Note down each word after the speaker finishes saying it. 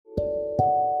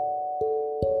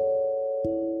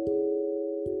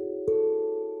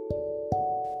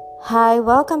Hi,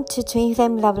 welcome to Twin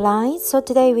Flame Love Line. So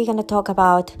today we're going to talk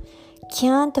about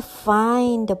can't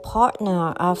find a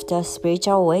partner after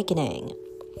spiritual awakening.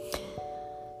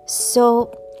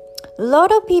 So a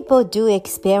lot of people do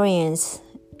experience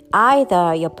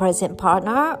either your present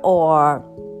partner or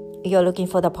you're looking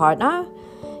for the partner.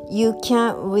 You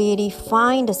can't really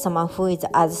find someone who is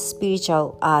as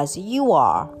spiritual as you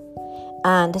are.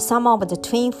 And some of the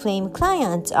twin flame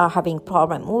clients are having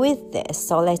problem with this.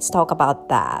 So let's talk about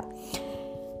that.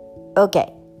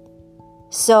 Okay.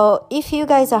 So if you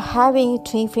guys are having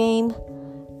twin flame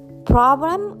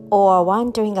problem or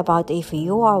wondering about if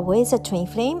you are with a twin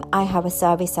flame, I have a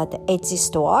service at the Etsy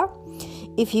store.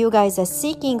 If you guys are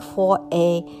seeking for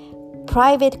a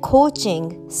private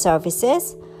coaching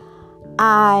services,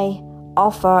 I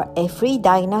offer a free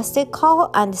diagnostic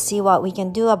call and see what we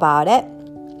can do about it.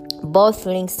 Both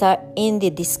links are in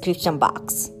the description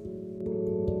box.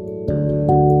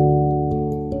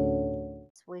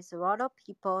 With a lot of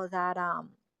people that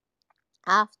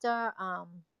after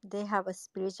they have a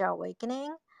spiritual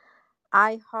awakening,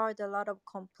 I heard a lot of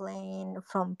complaint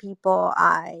from people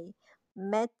I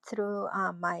met through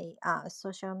my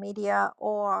social media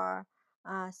or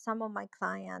some of my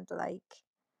clients, like,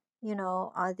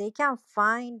 they can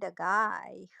find a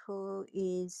guy who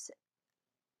is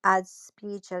as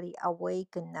spiritually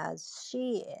awakened as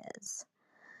she is.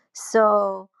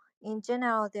 So in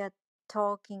general, they're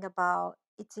talking about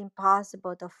it's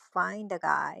impossible to find a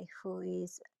guy who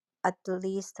is at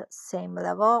least same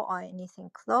level or anything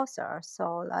closer.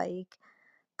 So like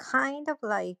kind of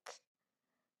like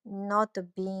not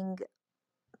being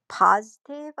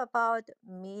positive about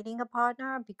meeting a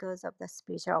partner because of the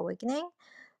spiritual awakening.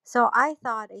 So I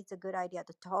thought it's a good idea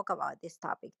to talk about this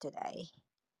topic today.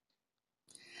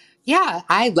 Yeah,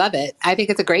 I love it. I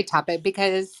think it's a great topic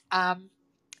because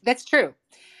that's true,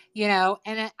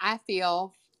 and I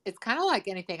feel it's kind of like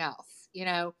anything else.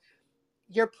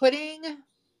 You're putting,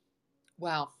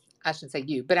 well, I shouldn't say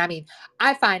you, but I mean,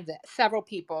 I find that several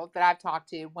people that I've talked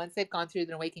to, once they've gone through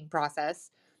the awakening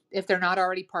process, if they're not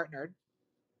already partnered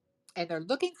and they're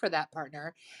looking for that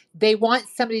partner, they want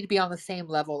somebody to be on the same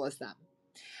level as them.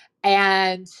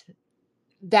 And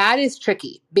that is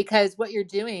tricky because what you're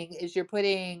doing is you're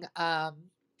putting,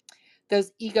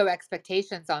 those ego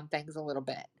expectations on things a little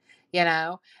bit. You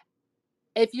know,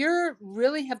 if you're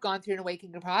really have gone through an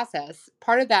awakening process,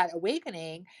 part of that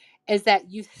awakening is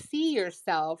that you see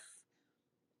yourself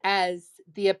as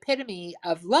the epitome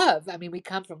of love. I mean, we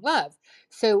come from love.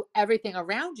 So everything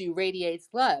around you radiates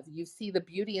love. You see the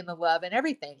beauty in the love in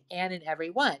everything and in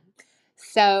everyone.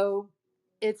 So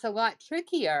it's a lot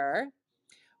trickier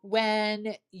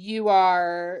when you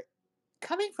are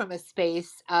coming from a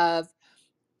space of,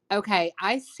 okay,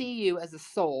 I see you as a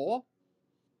soul.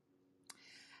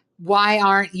 Why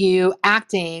aren't you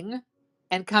acting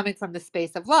and coming from the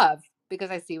space of love? Because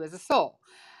I see you as a soul.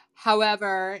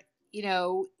 However,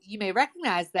 you may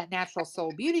recognize that natural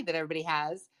soul beauty that everybody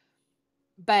has,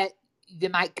 but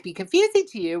it might be confusing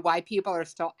to you why people are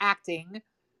still acting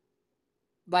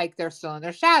like they're still in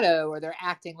their shadow, or they're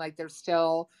acting like they're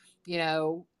still, you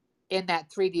know, in that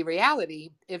 3D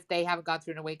reality if they haven't gone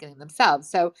through an awakening themselves.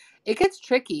 So it gets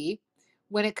tricky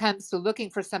when it comes to looking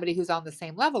for somebody who's on the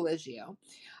same level as you.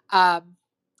 Um,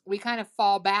 we kind of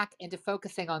fall back into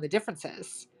focusing on the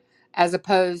differences as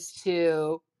opposed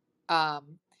to,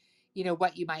 um,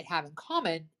 what you might have in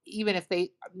common, even if they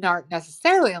aren't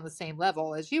necessarily on the same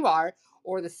level as you are,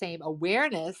 or the same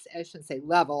awareness. I shouldn't say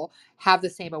level, have the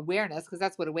same awareness, because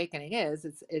that's what awakening is.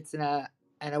 It's an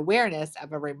awareness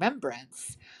of a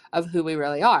remembrance of who we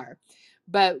really are.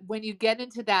 But when you get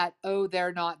into that, oh,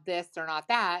 they're not this, they're not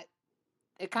that,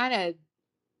 it kind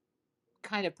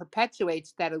of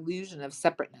perpetuates that illusion of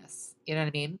separateness. You know what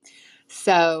I mean?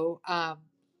 So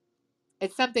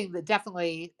it's something that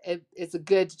definitely is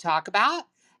good to talk about.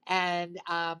 And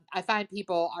I find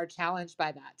people are challenged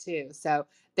by that too. So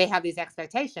they have these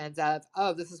expectations of,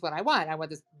 oh, this is what I want. I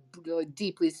want this really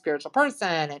deeply spiritual person,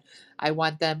 and I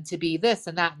want them to be this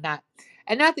and that and that.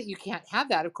 And not that you can't have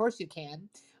that. Of course you can.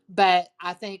 But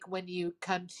I think when you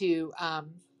come to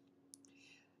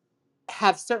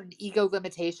have certain ego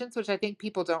limitations, which I think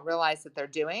people don't realize that they're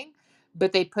doing,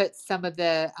 but they put some of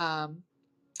that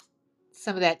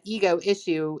ego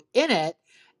issue in it.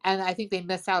 And I think they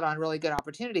miss out on really good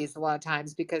opportunities a lot of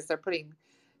times because they're putting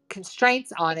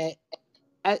constraints on it.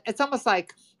 It's almost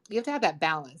like you have to have that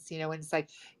balance, and it's like,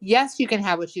 yes, you can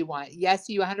have what you want. Yes,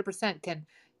 you 100%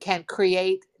 can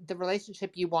create the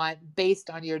relationship you want based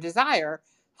on your desire.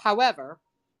 However,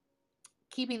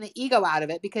 keeping the ego out of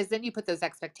it, because then you put those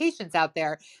expectations out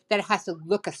there that it has to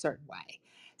look a certain way.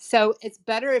 So it's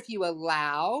better if you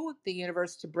allow the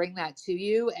universe to bring that to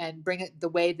you and bring it the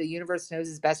way the universe knows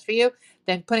is best for you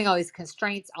than putting all these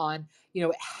constraints on,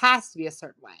 it has to be a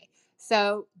certain way.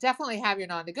 So definitely have your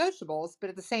non negotiables,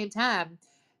 but at the same time,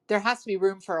 there has to be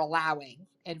room for allowing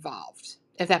involved,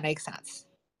 if that makes sense.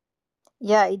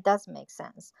 Yeah, it does make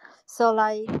sense. So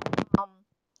like, um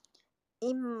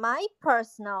in my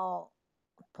personal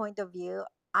point of view,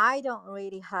 I don't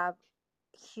really have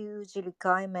huge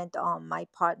requirement on my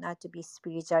partner to be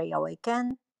spiritually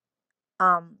awakened.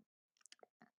 Um,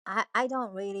 I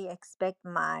don't really expect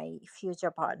my future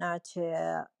partner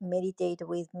to meditate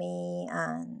with me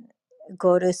and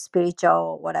go to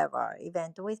spiritual whatever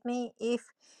event with me.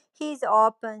 If he's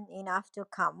open enough to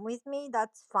come with me,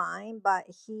 that's fine. But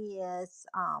he is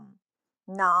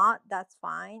not, that's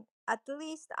fine. At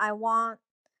least I want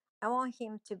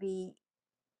him to be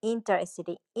interested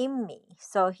in me.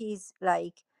 So he's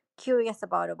like curious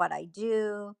about what I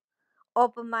do,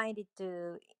 open minded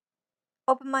to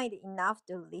open-minded enough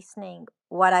to listening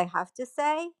what I have to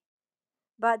say.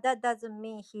 But that doesn't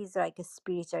mean he's like a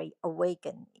spiritually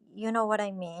awakened. You know what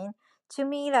I mean? To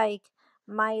me, like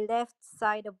my left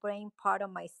side of brain part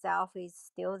of myself is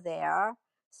still there.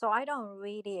 So I don't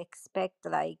really expect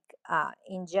like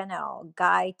in general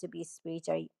guy to be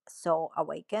spiritually so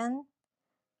awakened.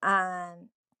 And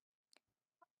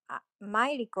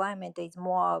my requirement is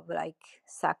more of like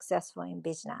successful in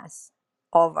business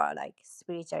over like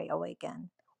spiritually awakened,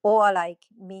 or like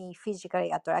me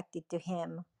physically attracted to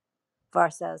him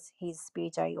versus he's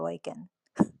spiritually awakened.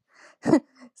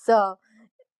 So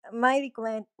my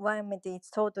requirement is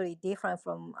totally different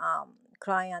from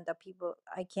client or people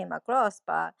I came across.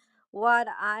 But what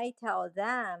I tell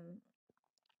them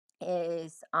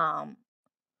is as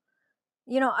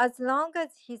long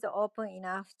as he's open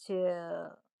enough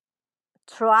to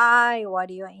try what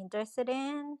you're interested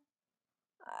in,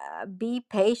 be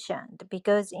patient,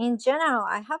 because in general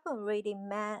I haven't really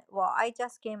met, well, I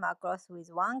just came across with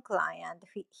one client.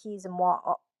 He's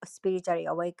more spiritually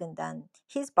awakened than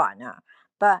his partner.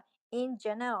 But in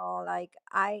general, like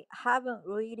I haven't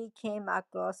really came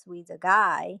across with a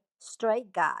guy,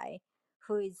 straight guy,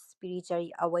 who is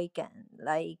spiritually awakened.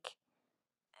 Like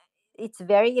it's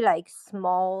very like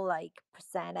small like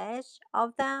percentage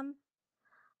of them.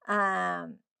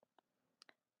 um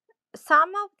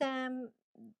some of them,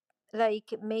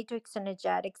 like matrix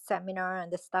energetic seminar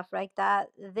and the stuff like that,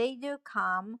 they do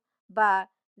come. But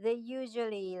they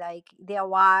usually like their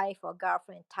wife or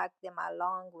girlfriend tag them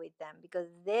along with them, because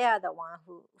they are the one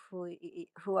who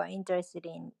are interested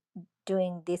in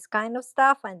doing this kind of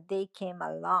stuff, and they came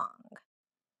along.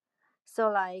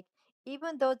 So like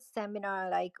even those seminar,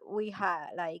 like we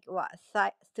had like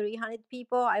 300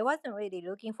 people, I wasn't really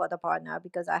looking for the partner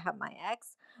because I have my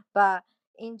ex. But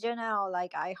in general,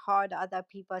 like I heard other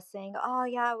people saying, oh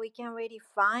yeah, we can really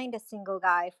find a single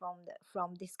guy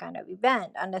from this kind of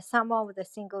event. And some of the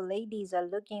single ladies are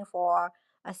looking for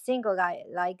a single guy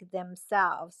like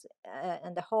themselves,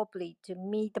 and hopefully to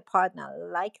meet a partner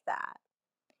like that,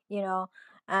 you know.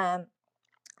 um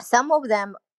some of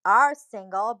them are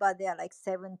single, but they're like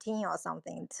 17 or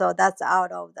something, so that's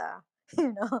out of the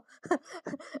you know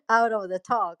out of the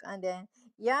talk. And then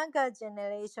younger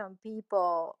generation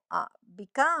people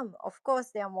become, of course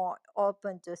they're more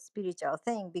open to spiritual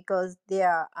thing because they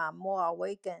are more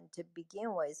awakened to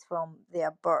begin with from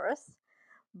their birth.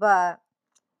 But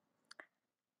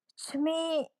to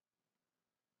me,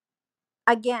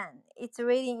 again, it's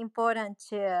really important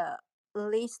to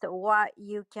list what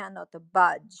you cannot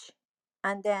budge.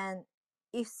 And then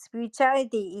if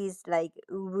spirituality is like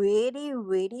really,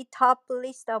 really top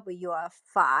list of your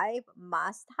five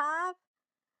must have,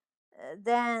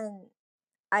 then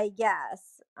I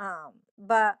guess.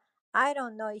 But I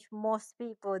don't know if most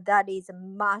people that is a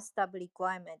must have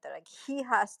requirement. Like he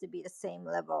has to be the same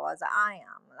level as I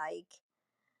am. Like,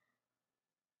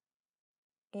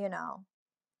 you know.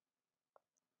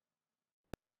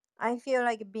 I feel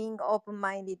like being open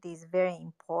minded is very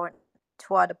important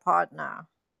toward a partner.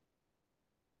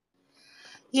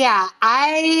 Yeah,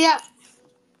 I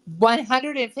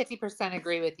 150%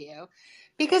 agree with you.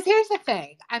 Because here's the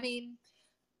thing. I mean,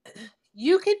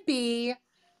 you can be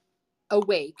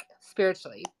awake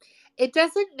spiritually. It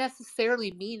doesn't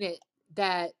necessarily mean it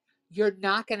that you're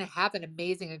not going to have an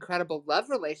amazing, incredible love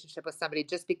relationship with somebody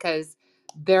just because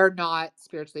they're not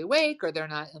spiritually awake or they're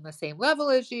not on the same level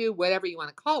as you, whatever you want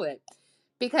to call it.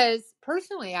 Because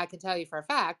personally, I can tell you for a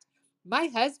fact, my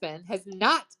husband has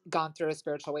not gone through a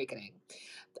spiritual awakening.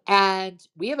 And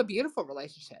we have a beautiful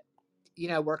relationship.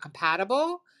 We're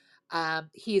compatible.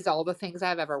 He's all the things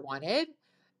I've ever wanted.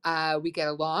 We get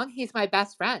along. He's my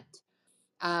best friend.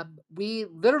 We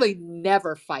literally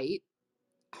never fight,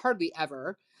 hardly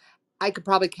ever. I could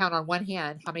probably count on one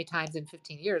hand how many times in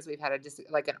 15 years we've had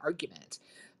like an argument.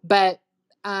 But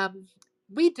um,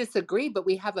 we disagree, but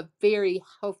we have a very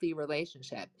healthy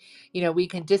relationship. We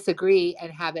can disagree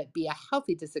and have it be a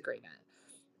healthy disagreement.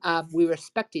 We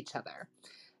respect each other.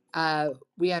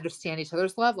 We understand each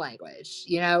other's love language.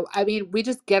 I mean, we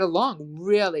just get along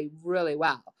really, really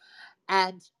well.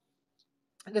 And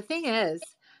the thing is,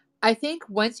 I think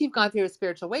once you've gone through a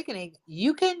spiritual awakening,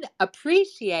 you can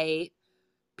appreciate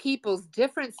people's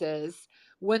differences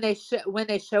when they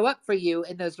show up for you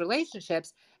in those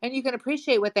relationships, and you can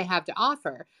appreciate what they have to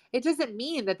offer. It doesn't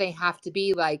mean that they have to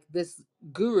be like this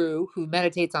guru who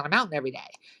meditates on a mountain every day.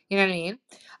 You know what I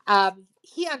mean?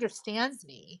 He understands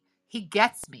me. He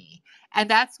gets me. And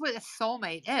that's what a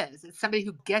soulmate is. It's somebody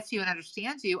who gets you and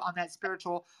understands you on that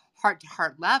spiritual heart to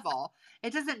heart level.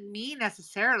 It doesn't mean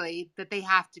necessarily that they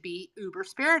have to be uber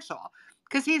spiritual,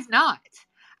 because he's not.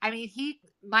 I mean,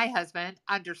 my husband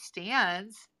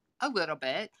understands a little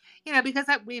bit, because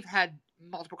we've had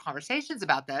multiple conversations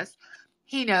about this.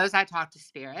 He knows I talk to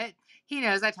spirit. He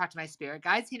knows I talk to my spirit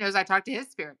guides. He knows I talk to his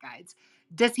spirit guides.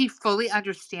 Does he fully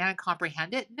understand and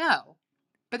comprehend it? No,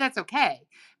 but that's okay,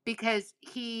 because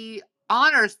he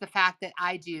honors the fact that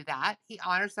I do that. He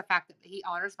honors the fact that he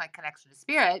honors my connection to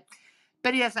spirit,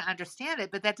 but he doesn't understand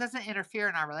it. But that doesn't interfere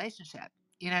in our relationship.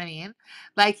 You know what I mean?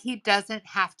 Like, he doesn't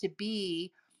have to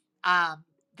be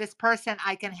this person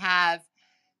I can have.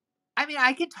 I mean,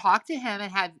 I can talk to him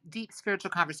and have deep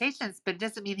spiritual conversations, but it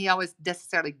doesn't mean he always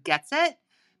necessarily gets it,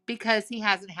 because he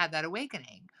hasn't had that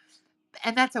awakening.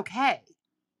 And that's okay.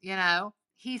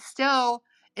 He still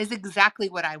is exactly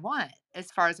what I want as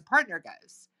far as a partner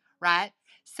goes, right?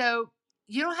 So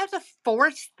you don't have to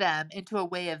force them into a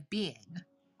way of being,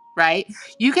 right?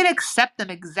 You can accept them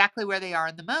exactly where they are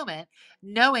in the moment,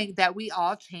 knowing that we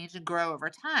all change and grow over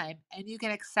time, and you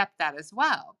can accept that as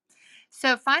well.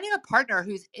 So finding a partner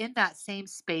who's in that same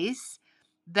space,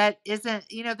 that doesn't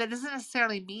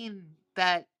necessarily mean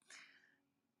that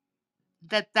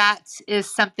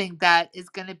is something that is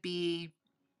going to be,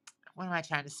 what am I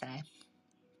trying to say?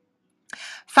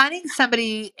 Finding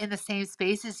somebody in the same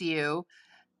space as you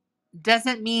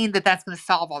doesn't mean that that's going to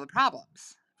solve all the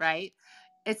problems, right?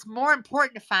 It's more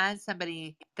important to find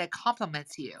somebody that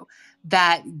complements you,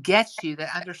 that gets you,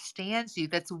 that understands you,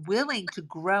 that's willing to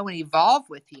grow and evolve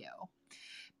with you.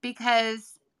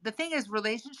 Because the thing is,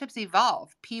 relationships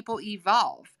evolve, people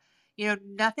evolve.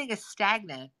 Nothing is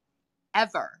stagnant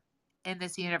ever in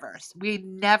this universe. We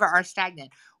never are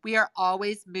stagnant. We are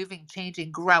always moving,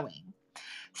 changing, growing.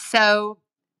 So,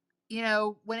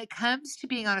 when it comes to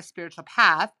being on a spiritual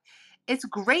path, it's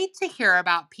great to hear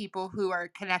about people who are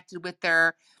connected with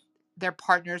their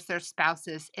partners, their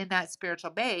spouses in that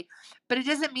spiritual way, but it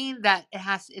doesn't mean that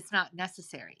it's not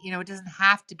necessary. It doesn't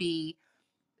have to be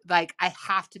like I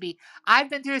have to be. I've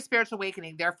been through a spiritual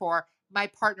awakening, therefore my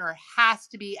partner has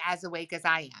to be as awake as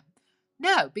I am.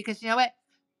 No, because you know what?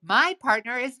 My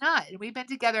partner is not. And we've been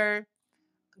together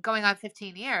going on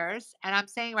 15 years. And I'm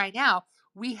saying right now,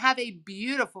 we have a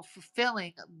beautiful,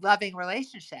 fulfilling, loving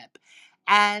relationship.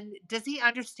 And does he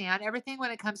understand everything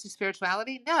when it comes to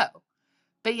spirituality? No.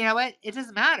 But you know what? It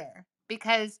doesn't matter,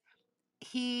 because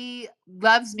he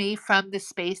loves me from the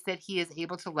space that he is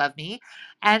able to love me.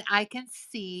 And I can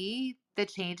see the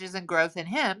changes and growth in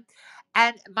him.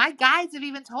 And my guides have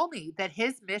even told me that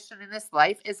his mission in this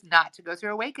life is not to go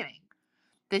through awakening,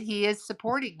 that he is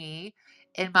supporting me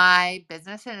in my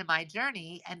business and in my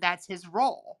journey, and that's his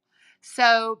role.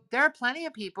 So there are plenty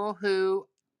of people who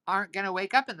aren't going to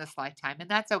wake up in this lifetime, and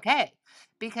that's okay,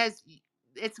 because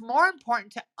it's more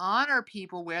important to honor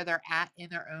people where they're at in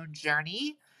their own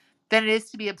journey than it is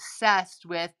to be obsessed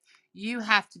with, you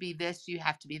have to be this, you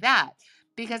have to be that.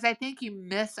 Because I think you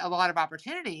miss a lot of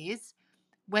opportunities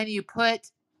when you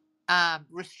put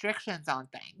restrictions on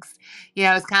things.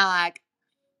 It's kind of like,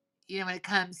 when it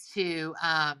comes to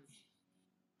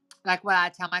like what I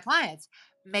tell my clients,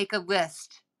 make a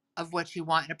list of what you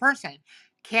want in a person.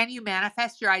 Can you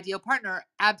manifest your ideal partner?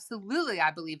 Absolutely,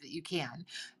 I believe that you can.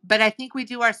 But I think we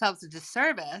do ourselves a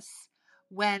disservice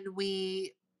when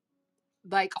we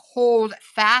like hold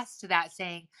fast to that,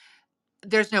 saying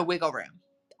there's no wiggle room.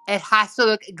 It has to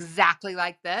look exactly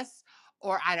like this,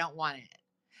 or I don't want it.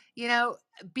 You know,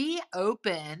 be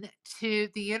open to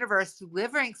the universe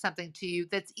delivering something to you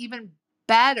that's even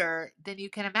better than you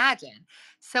can imagine.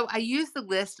 So I use the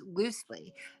list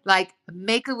loosely. Like,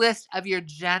 make a list of your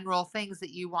general things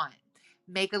that you want.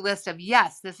 Make a list of,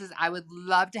 yes, I would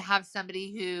love to have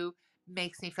somebody who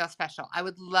makes me feel special. I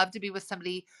would love to be with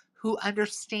somebody who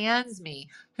understands me,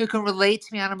 who can relate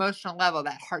to me on an emotional level,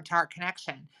 that heart to heart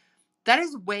connection. That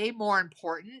is way more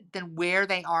important than where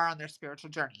they are on their spiritual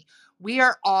journey. We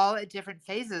are all at different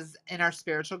phases in our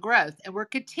spiritual growth, and we're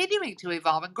continuing to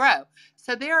evolve and grow.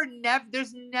 So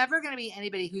there's never going to be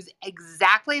anybody who's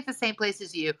exactly at the same place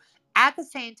as you at the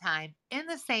same time in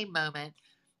the same moment,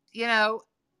 you know,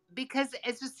 because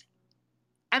it's just,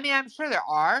 I mean, I'm sure there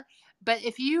are, but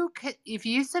if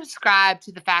you subscribe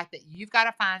to the fact that you've got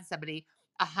to find somebody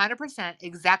 100%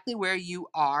 exactly where you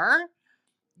are,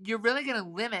 you're really going to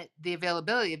limit the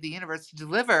availability of the universe to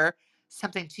deliver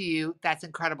something to you that's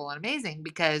incredible and amazing,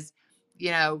 because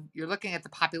you're looking at the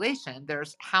population.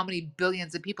 There's how many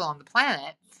billions of people on the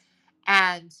planet,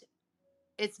 and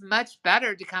it's much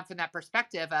better to come from that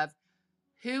perspective of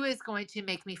who is going to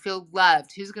make me feel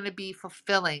loved, who's going to be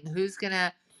fulfilling, who's going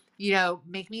to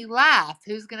make me laugh,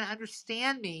 who's going to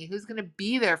understand me, who's going to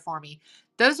be there for me.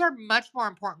 Those are much more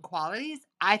important qualities,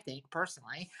 I think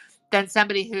personally, than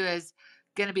somebody who is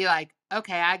going to be like,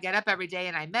 okay, I get up every day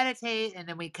and I meditate, and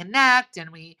then we connect,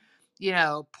 and we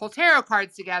pull tarot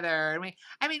cards together, and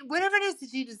I mean, whatever it is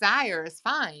that you desire is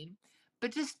fine,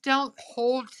 but just don't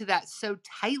hold to that so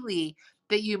tightly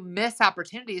that you miss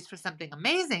opportunities for something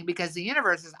amazing, because the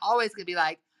universe is always going to be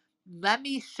like, let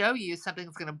me show you something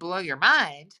that's going to blow your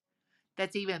mind,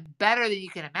 that's even better than you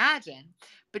can imagine.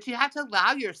 But you have to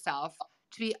allow yourself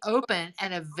to be open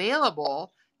and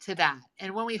available to that.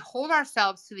 And when we hold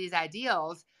ourselves to these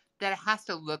ideals that it has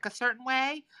to look a certain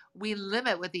way, we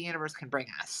limit what the universe can bring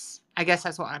us. I guess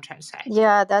that's what I'm trying to say.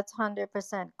 Yeah, that's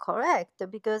 100% correct,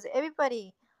 because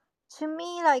everybody, to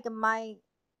me, like my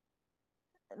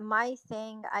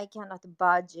thing I cannot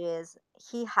budge is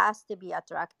he has to be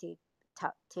attractive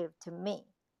to me.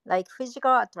 Like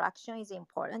physical attraction is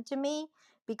important to me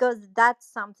because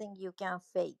that's something you can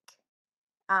fake.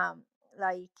 Um,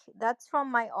 like that's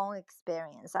from my own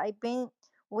experience. I've been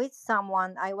with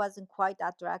someone I wasn't quite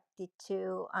attracted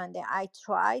to, and then I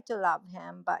tried to love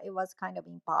him, but it was kind of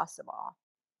impossible,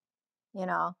 you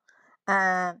know.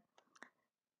 And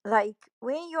like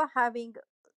when you're having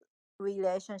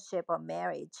relationship or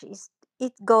marriage,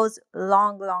 it goes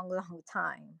long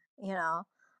time,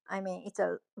 I mean, it's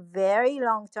a very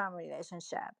long term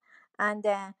relationship. And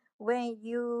then when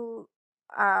you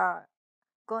are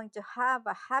going to have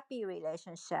a happy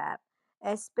relationship,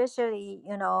 especially,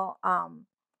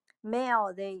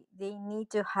 male, they need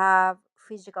to have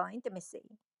physical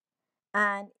intimacy.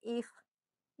 And if,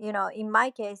 in my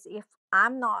case, if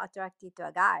I'm not attracted to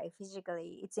a guy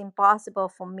physically, it's impossible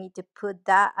for me to put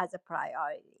that as a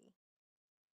priority,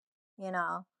 you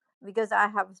know, because I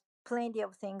have plenty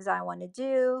of things I want to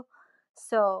do.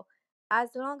 So as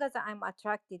long as I'm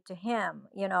attracted to him,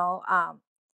 he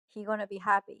gonna be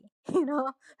happy,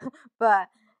 But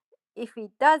if he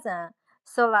doesn't,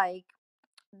 so like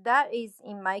that is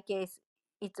in my case,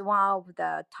 it's one of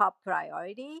the top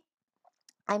priority.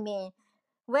 I mean,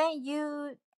 when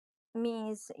you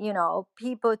means,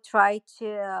 people try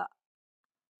to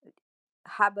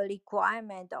have a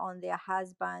requirement on their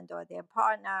husband or their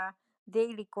partner,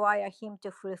 they require him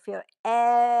to fulfill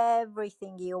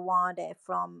everything you wanted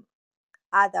from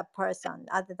other person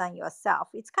other than yourself.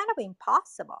 It's kind of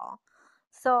impossible.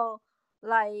 So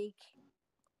like,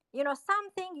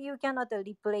 something you cannot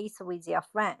replace with your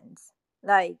friends,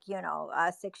 like,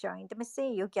 sexual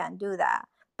intimacy, you can do that.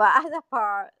 But other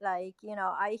part, like,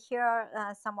 I hear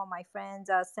some of my friends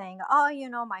are saying, oh,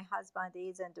 my husband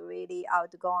isn't really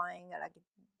outgoing, like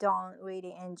don't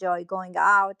really enjoy going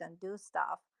out and do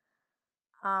stuff.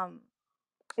 um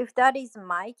if that is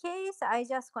my case, I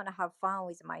just gonna have fun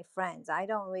with my friends. I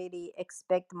don't really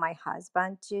expect my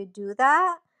husband to do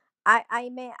that. I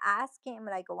may ask him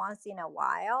like once in a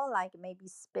while, like maybe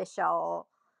special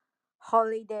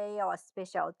holiday or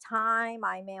special time.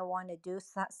 I may want to do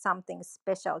something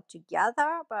special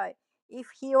together. But if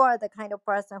he were the kind of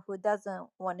person who doesn't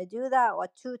want to do that or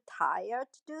too tired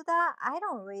to do that, I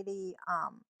don't really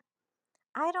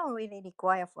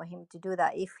require for him to do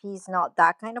that if he's not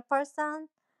that kind of person.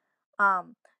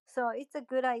 um so it's a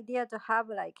good idea to have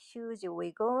like huge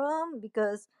wiggle room,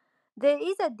 because there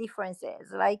is a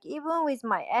differences. Like even with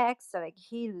my ex, like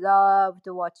he loved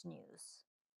to watch news.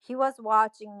 He was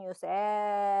watching news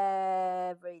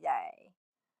every day.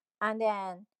 And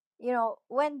then,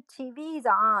 when TV is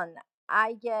on,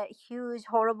 I get huge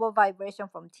horrible vibration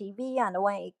from TV, and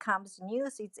when it comes to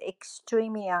news, it's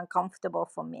extremely uncomfortable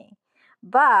for me.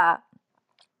 But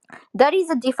that is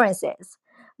the differences.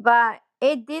 But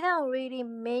it didn't really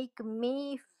make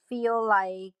me feel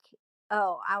like,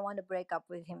 oh, I want to break up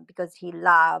with him because he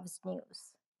loves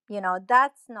news.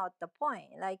 That's not the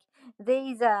point. Like there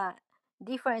is a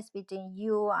difference between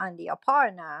you and your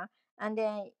partner, and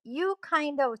then you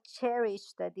kind of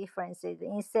cherish the differences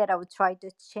instead of try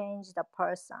to change the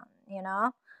person.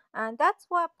 And that's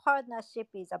what partnership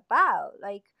is about.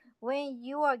 Like, when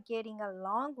you are getting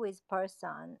along with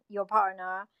person, your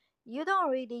partner, you don't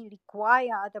really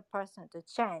require other person to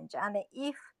change. And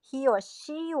if he or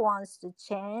she wants to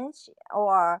change,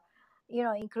 or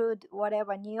include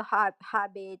whatever new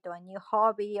habit or new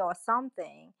hobby or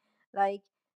something, like,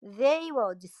 they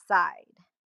will decide.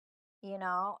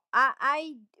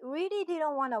 I really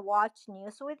didn't want to watch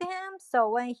news with him,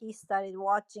 so when he started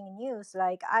watching news,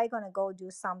 like, I gonna go do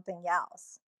something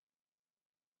else.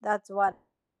 That's what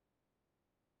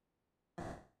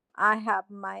I have,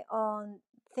 my own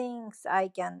things I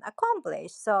can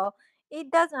accomplish. So it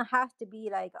doesn't have to be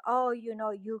like, oh,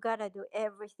 you gotta do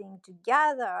everything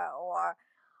together, or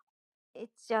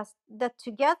it's just the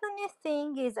togetherness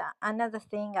thing is another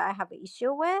thing I have an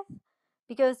issue with,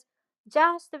 because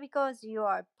just because you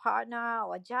are a partner,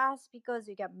 or just because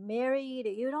you get married,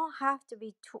 you don't have to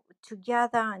be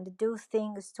together and do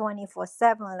things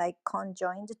 24/7 like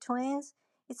conjoined twins.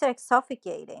 It's like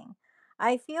suffocating.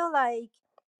 I feel like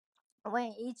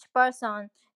when each person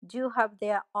do have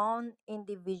their own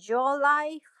individual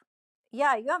life,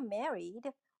 yeah, you're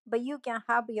married, but you can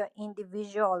have your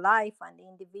individual life and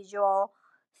individual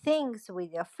things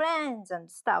with your friends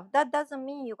and stuff. That doesn't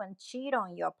mean you can cheat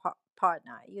on your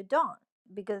partner. You don't,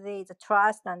 because there is a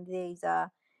trust and there is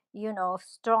a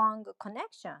strong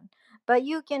connection. But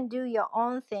you can do your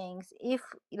own things. If,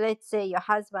 let's say, your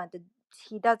husband,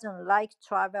 he doesn't like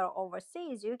travel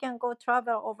overseas, you can go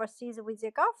travel overseas with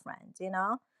your girlfriends.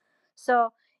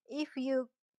 So if you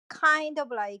kind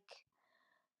of like,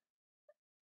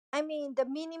 I mean, the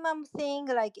minimum thing,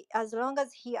 like, as long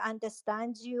as he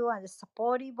understands you and is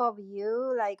supportive of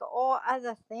you, like, all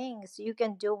other things you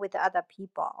can do with other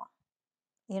people.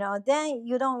 Then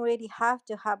you don't really have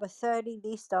to have a 30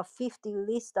 list or 50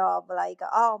 list of, like,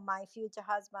 oh, my future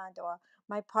husband or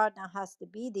my partner has to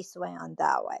be this way and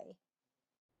that way.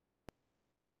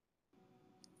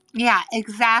 Yeah,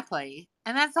 exactly.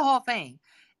 And that's the whole thing.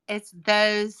 It's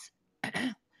those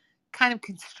kind of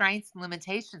constraints and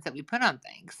limitations that we put on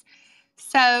things.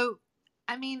 So,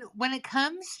 I mean, when it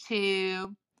comes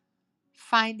to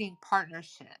finding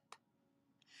partnership,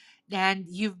 and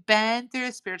you've been through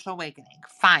a spiritual awakening,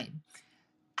 fine.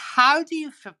 How do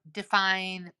you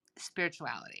define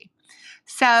spirituality?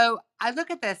 So, I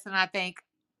look at this and I think,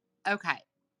 okay,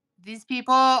 these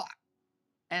people,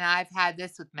 and I've had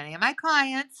this with many of my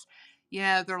clients,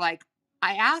 they're like,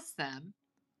 I ask them,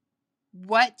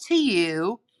 what to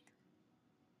you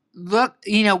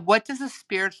what does a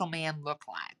spiritual man look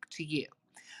like to you?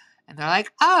 And they're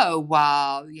like, oh,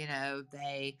 well,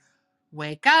 they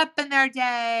wake up in their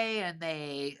day and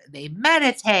they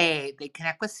meditate, they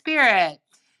connect with spirit,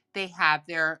 they have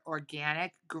their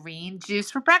organic green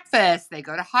juice for breakfast, they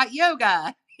go to hot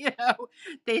yoga,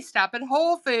 they stop at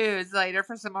Whole Foods later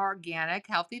for some organic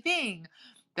healthy thing,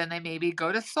 then they maybe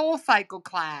go to Soul Cycle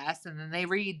class, and then they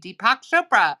read Deepak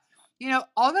Chopra.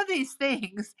 All of these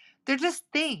things, they're just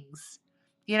things.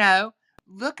 you know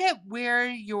Look at where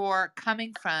you're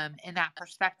coming from in that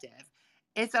perspective.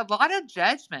 It's a lot of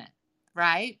judgment,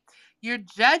 right? You're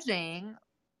judging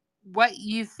what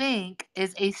you think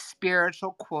is a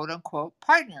spiritual quote unquote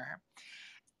partner.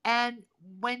 And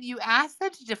when you ask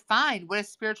them to define what a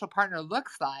spiritual partner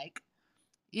looks like,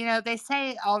 they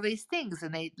say all these things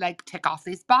and they like tick off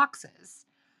these boxes.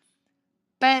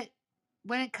 But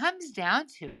when it comes down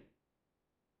to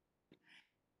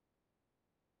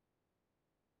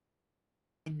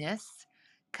kindness,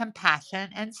 compassion,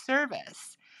 and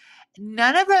service,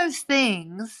 none of those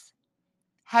things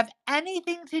have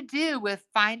anything to do with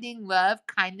finding love,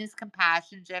 kindness,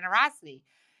 compassion, generosity.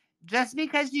 Just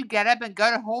because you get up and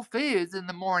go to Whole Foods in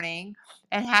the morning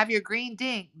and have your green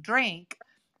drink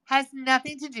has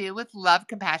nothing to do with love,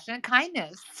 compassion, and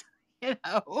kindness. You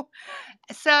know?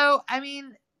 So, I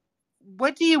mean,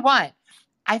 what do you want?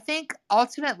 I think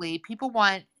ultimately people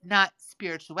want not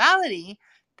spirituality,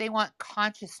 they want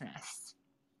consciousness.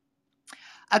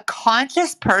 A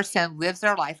conscious person lives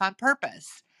their life on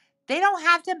purpose. They don't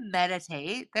have to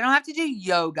meditate. They don't have to do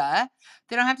yoga.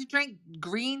 They don't have to drink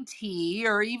green tea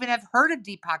or even have heard of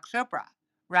Deepak Chopra,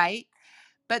 right?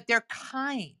 But they're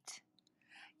kind.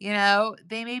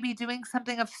 They may be doing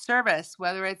something of service,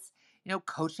 whether it's,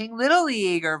 coaching Little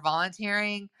League or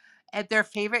volunteering at their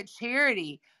favorite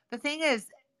charity. The thing is,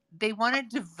 they want to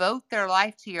devote their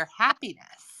life to your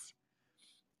happiness.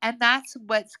 And that's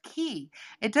what's key.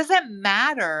 It doesn't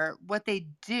matter what they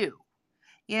do.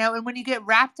 And when you get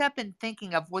wrapped up in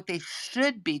thinking of what they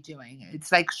should be doing,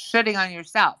 it's like shitting on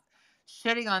yourself.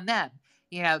 shitting on them.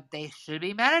 You know, they should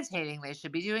be meditating, they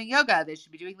should be doing yoga, they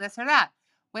should be doing this or that,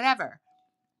 whatever.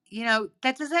 You know,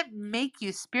 that doesn't make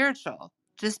you spiritual.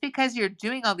 Just because you're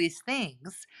doing all these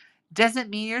things doesn't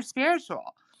mean you're spiritual.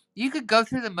 You could go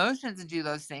through the motions and do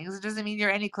those things. It doesn't mean you're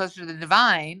any closer to the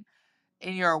divine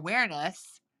in your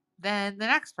awareness than the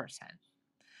next person.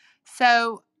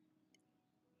 So,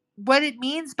 what it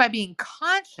means by being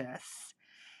conscious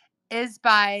is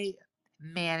by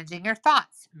managing your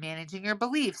thoughts, managing your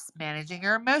beliefs, managing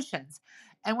your emotions.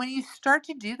 And when you start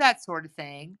to do that sort of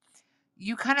thing,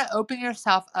 you kind of open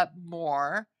yourself up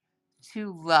more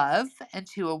to love and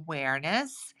to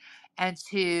awareness and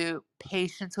to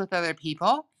patience with other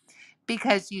people,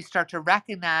 because you start to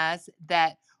recognize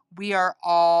that we are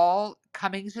all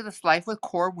coming to this life with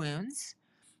core wounds.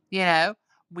 You know,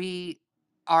 we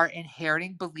are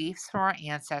inheriting beliefs from our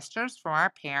ancestors, from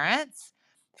our parents,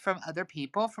 from other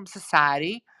people, from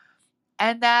society,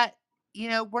 and that, you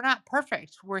know, we're not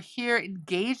perfect. We're here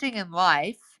engaging in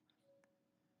life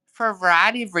for a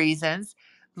variety of reasons,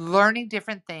 learning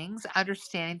different things,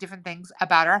 understanding different things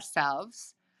about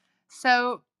ourselves.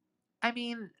 So, I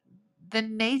mean, the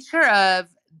nature of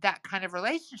that kind of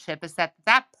relationship is that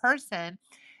that person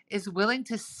is willing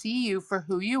to see you for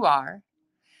who you are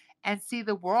and see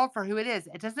the world for who it is.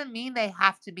 It doesn't mean they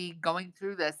have to be going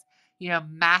through this, you know,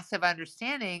 massive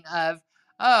understanding of,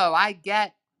 oh, I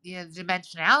get, you know, the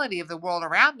dimensionality of the world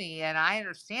around me and I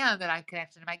understand that I'm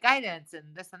connected to my guidance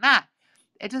and this and that.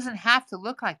 It doesn't have to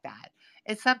look like that.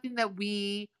 It's something that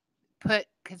we put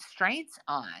constraints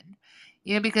on,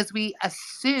 you know, because we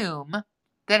assume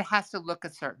that it has to look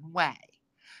a certain way.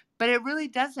 But it really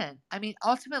doesn't. I mean,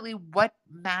 ultimately, what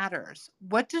matters?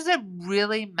 What does it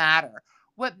really matter?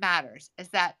 What matters is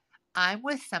that I'm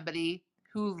with somebody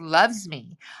who loves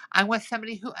me. I'm with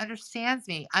somebody who understands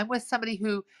me. I'm with somebody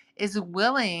who is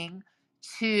willing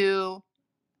to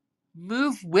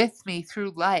move with me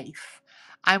through life.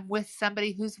 I'm with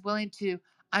somebody who's willing to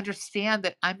understand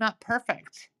that I'm not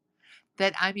perfect,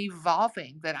 that I'm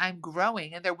evolving, that I'm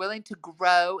growing, and they're willing to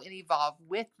grow and evolve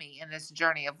with me in this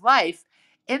journey of life,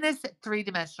 in this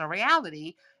three-dimensional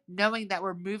reality, knowing that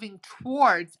we're moving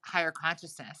towards higher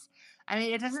consciousness. I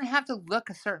mean, it doesn't have to look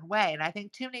a certain way. And I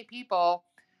think too many people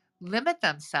limit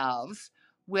themselves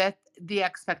with the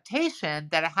expectation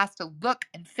that it has to look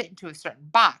and fit into a certain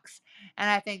box. And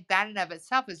I think that in of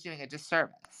itself is doing a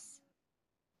disservice.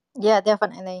 Yeah,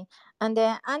 definitely. And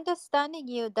then understanding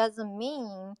you doesn't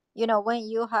mean, when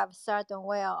you have certain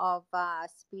way of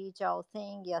spiritual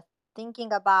thing you're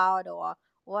thinking about, or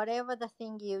whatever the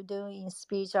thing you do in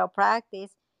spiritual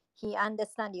practice, he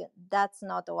understand you. That's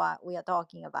not what we are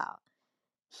talking about.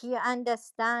 He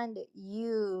understand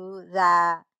you,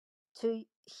 that to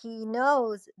he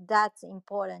knows that's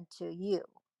important to you.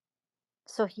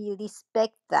 So he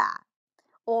respect that.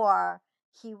 Or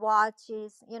he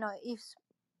watches, if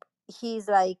he's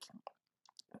like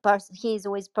he's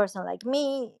with person like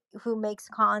me who makes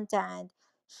content,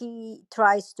 he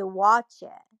tries to watch it.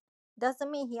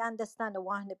 Doesn't mean he understands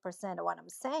 100% of what I'm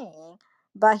saying,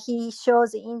 but he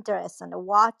shows interest and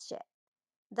watch it.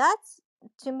 That's,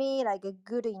 to me, like a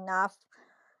good enough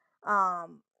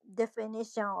um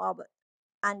definition of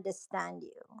understand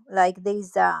you. Like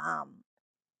this tryingness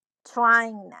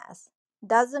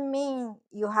doesn't mean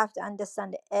you have to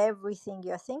understand everything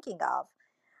you're thinking of.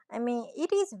 I mean,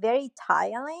 it is very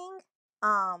tiring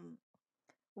um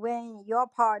when your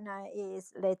partner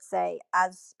is, let's say,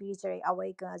 as spiritually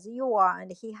awakened as you are,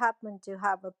 and he happened to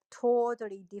have a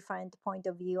totally different point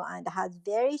of view and has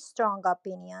very strong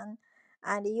opinion,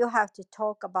 and you have to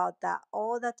talk about that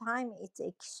all the time. It's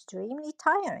extremely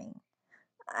tiring.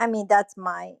 I mean, that's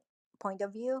my point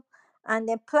of view. And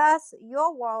then plus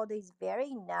your world is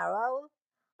very narrow.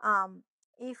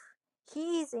 If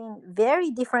he is in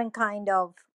very different kind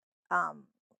of um,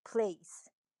 place,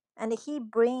 and he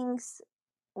brings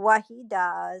what he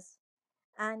does,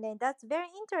 and then that's very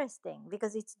interesting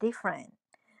because it's different.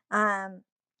 um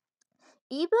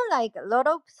Even like a lot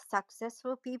of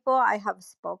successful people I have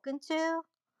spoken to,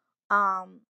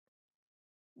 um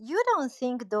you don't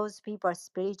think those people are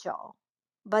spiritual,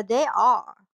 but they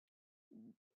are.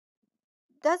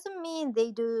 Doesn't mean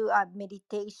they do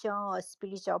meditation or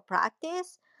spiritual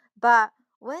practice, but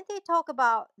when they talk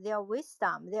about their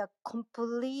wisdom, they're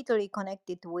completely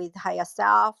connected with higher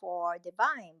self or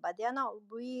divine, but they're not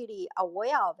really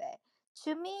aware of it.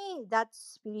 To me, that's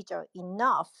spiritual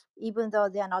enough, even though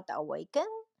they're not awakened.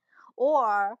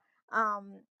 Or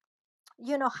how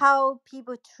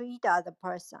people treat other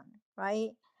person,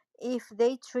 right? If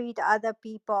they treat other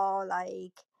people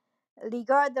like,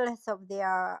 regardless of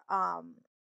their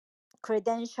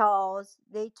credentials.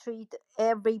 They treat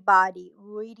everybody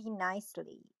really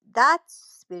nicely.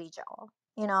 That's spiritual,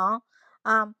 you know.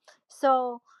 Um,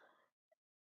 so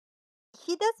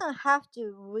he doesn't have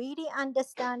to really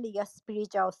understand your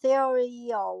spiritual theory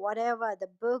or whatever the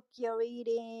book you're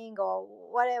reading or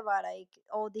whatever, like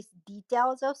all these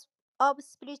details of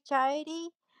spirituality,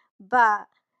 but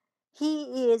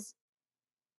he is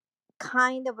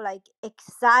kind of like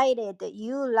excited that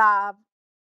you love,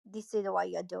 this is what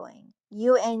you're doing,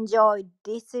 you enjoy,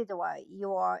 this is what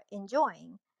you are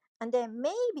enjoying. And then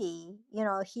maybe,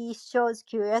 he shows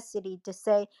curiosity to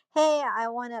say, hey, I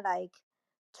want to like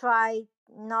try,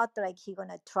 not like he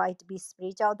gonna try to be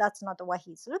spiritual, that's not what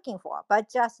he's looking for,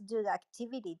 but just do the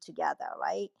activity together,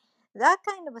 right? That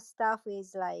kind of stuff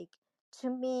is like, to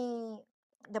me,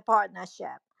 the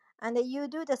partnership. And then you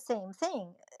do the same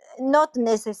thing, not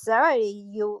necessarily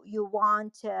you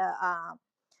want to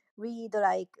read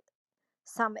like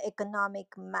some economic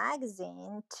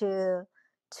magazine to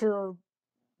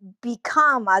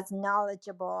become as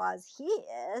knowledgeable as he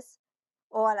is,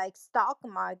 or like stock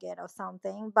market or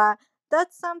something, but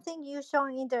that's something you show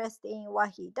interest in what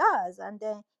he does. And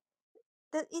then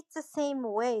it's the same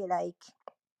way, like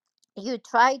you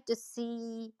try to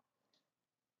see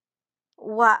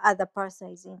what other person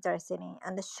is interested in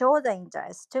and show the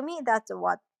interest. To me, that's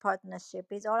what partnership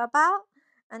is all about.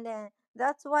 And then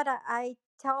that's what I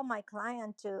tell my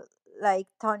client to, like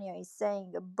Tonya is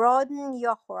saying, broaden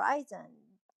your horizon.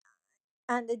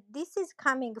 And this is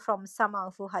coming from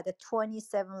someone who had a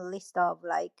 27 list of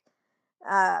like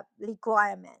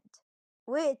requirement,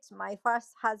 which my first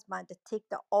husband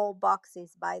ticked all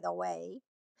boxes, by the way,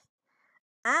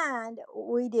 and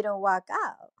we didn't work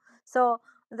out. So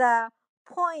the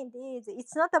point is,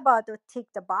 it's not about to tick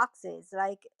the boxes.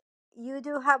 Like, you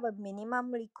do have a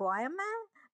minimum requirement,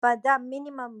 but that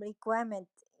minimum requirement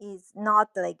is not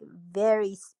like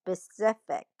very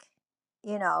specific.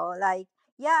 Like,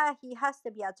 yeah, he has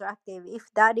to be attractive.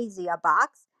 If that is your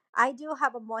box, I do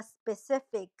have a more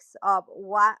specifics of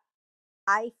what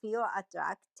I feel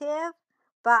attractive,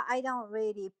 but I don't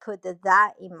really put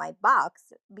that in my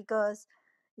box, because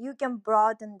you can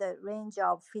broaden the range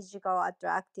of physical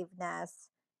attractiveness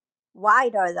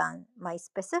wider than my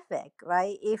specific,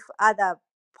 right? If other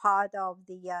part of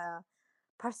the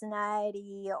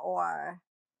personality or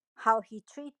how he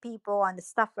treat people and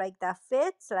stuff like that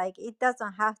fits, like it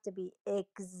doesn't have to be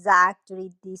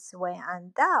exactly this way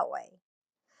and that way.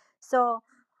 So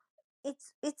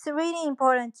it's really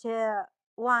important to,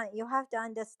 one, you have to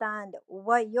understand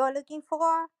what you're looking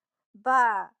for,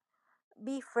 but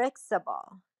be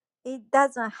flexible. It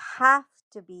doesn't have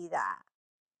to be that,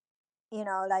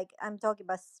 like I'm talking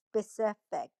about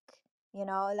specific,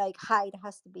 like height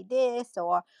has to be this,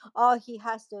 or oh, he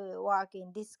has to work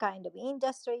in this kind of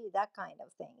industry, that kind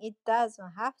of thing. It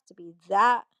doesn't have to be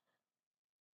that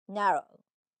narrow,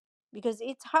 because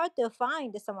it's hard to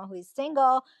find someone who is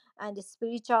single and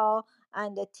spiritual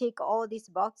and tick all these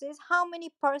boxes. How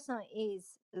many person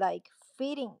is like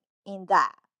fitting in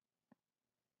that,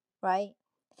 right?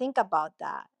 Think about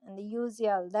that and use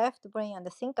your left brain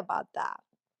and think about that.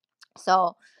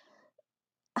 So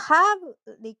have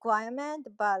requirement,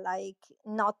 but like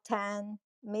not 10,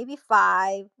 maybe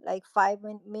 5, like 5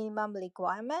 minimum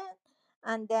requirement.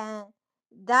 And then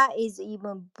that is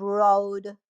even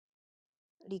broad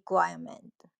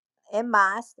requirement. A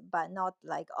must, but not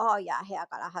like, oh yeah, hair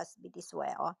color has to be this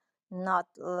way, or not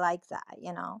like that.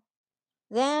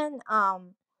 Then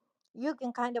you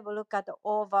can kind of look at the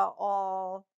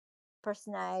overall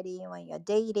personality when you're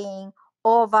dating,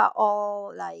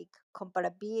 overall like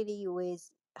compatibility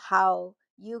with how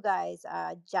you guys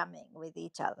are jamming with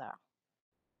each other.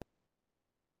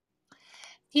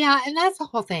 Yeah, and that's the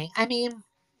whole thing. I mean,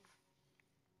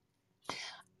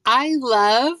 I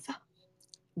love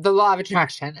the law of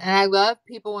attraction, and I love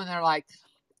people when they're like,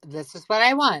 this is what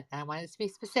I want. I want it to be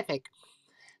specific.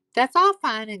 That's all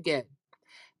fine and good.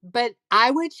 But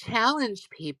I would challenge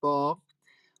people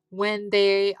when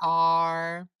they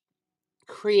are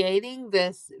creating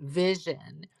this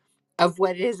vision of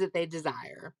what it is that they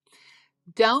desire.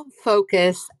 Don't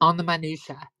focus on the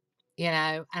minutia,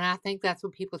 and I think that's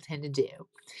what people tend to do.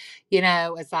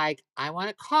 It's like, I want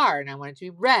a car and I want it to be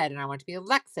red and I want it to be a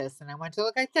Lexus and I want it to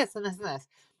look like this and this and this.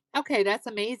 Okay, that's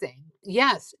amazing.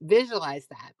 Yes, visualize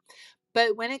that.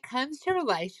 But when it comes to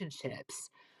relationships,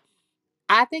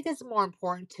 I think it's more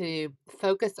important to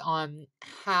focus on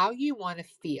how you want to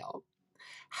feel.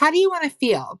 How do you want to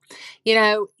feel?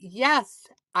 Yes,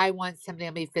 I want somebody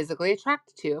I'm be physically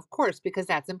attracted to, of course, because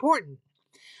that's important.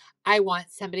 I want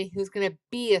somebody who's going to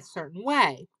be a certain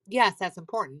way. Yes, that's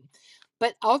important.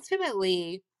 But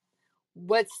ultimately,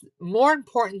 What's more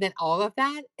important than all of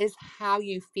that is how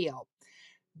you feel.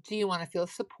 Do you want to feel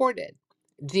supported?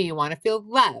 Do you want to feel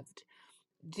loved?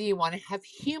 Do you want to have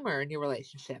humor in your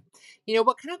relationship?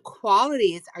 What kind of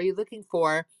qualities are you looking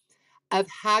for of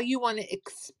how you want to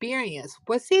experience?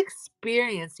 What's the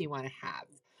experience you want to have?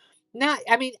 Not,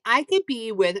 I mean, I could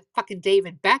be with fucking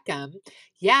David Beckham.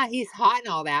 Yeah, he's hot and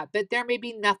all that, but there may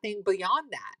be nothing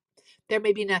beyond that. There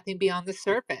may be nothing beyond the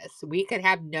surface. We could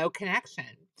have no connection.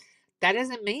 That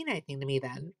doesn't mean anything to me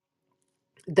then.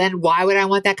 Then why would I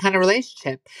want that kind of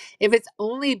relationship? If it's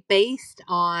only based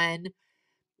on,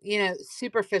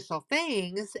 superficial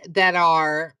things that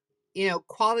are,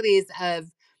 qualities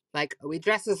of like, oh, he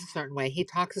dresses a certain way, he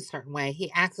talks a certain way,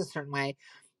 he acts a certain way.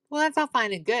 Well, that's all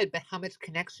fine and good, but how much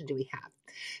connection do we have?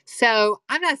 So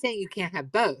I'm not saying you can't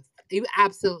have both. You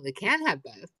absolutely can have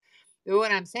both. But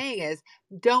what I'm saying is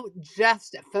don't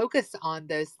just focus on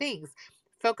those things.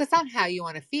 Focus on how you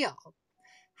want to feel.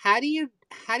 How do you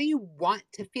want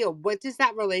to feel? What does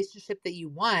that relationship that you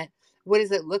want, what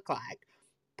does it look like?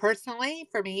 Personally,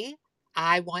 for me,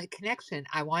 I want connection.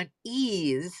 I want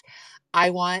ease.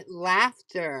 I want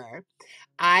laughter.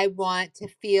 I want to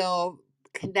feel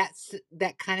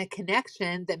that kind of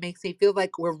connection that makes me feel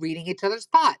like we're reading each other's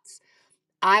thoughts.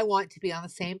 I want to be on the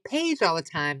same page all the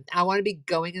time. I want to be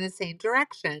going in the same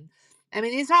direction. I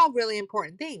mean, these are all really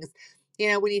important things.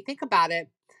 When you think about it,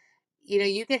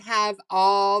 you could have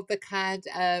all the kinds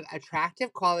of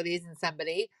attractive qualities in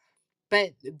somebody,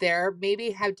 but they're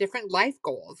maybe have different life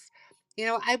goals.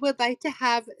 I would like to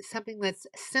have something that's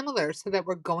similar so that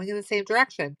we're going in the same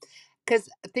direction because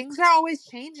things are always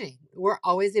changing. We're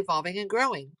always evolving and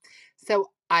growing.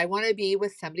 So I want to be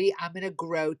with somebody I'm going to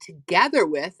grow together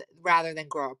with rather than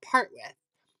grow apart with.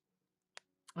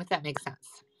 If that makes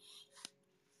sense.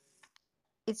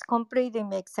 It's completely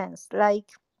makes sense. Like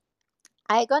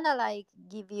I gonna like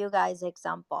give you guys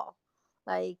example.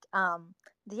 Like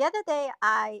the other day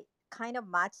I kind of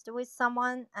matched with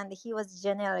someone and he was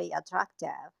generally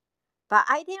attractive, but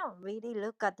I didn't really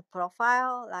look at the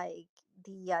profile, like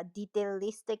the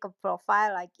detailistic of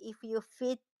profile. Like if you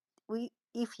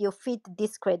fit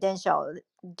this credential,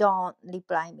 don't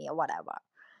reply me or whatever.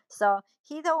 So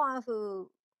he the one who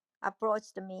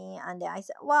approached me, and then I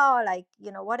said, well, like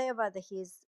whatever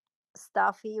his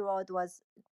stuff he wrote was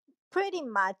pretty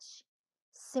much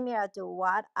similar to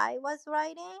what I was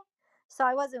writing. So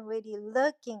I wasn't really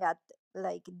looking at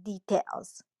like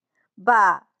details.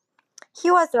 But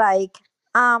he was like,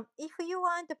 if you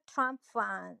want a Trump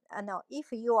fan, no,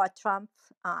 if you are Trump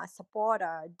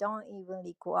supporter, don't even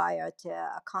require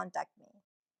to contact me.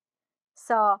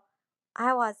 So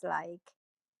I was like,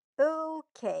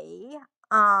 okay.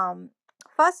 Um,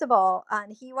 First of all,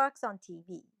 and he works on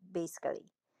TV basically.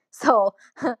 So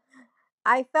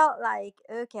I felt like,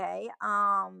 okay,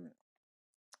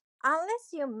 unless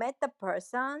you met the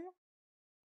person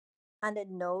and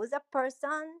knows the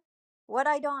person, what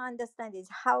I don't understand is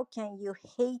how can you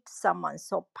hate someone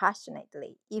so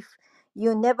passionately if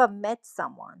you never met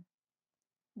someone?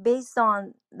 Based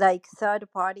on like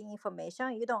third party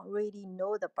information, you don't really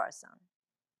know the person,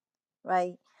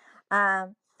 right?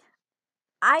 Um,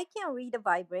 I can read the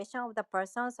vibration of the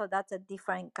person, so that's a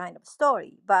different kind of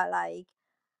story. But like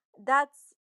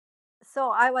that's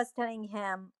so I was telling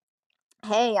him,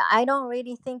 hey, I don't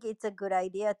really think it's a good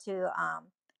idea to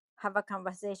have a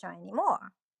conversation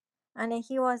anymore. And then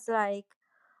he was like,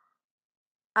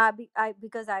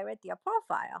 because I read your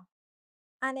profile.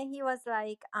 And then he was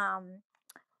like,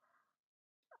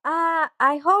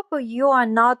 I hope you are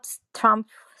not Trump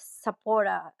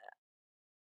supporter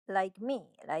like me,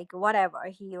 like whatever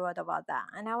he wrote about that.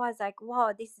 And I was like,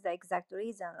 wow, this is the exact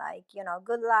reason. Like,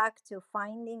 good luck to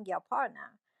finding your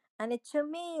partner. And to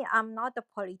me, I'm not a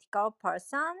political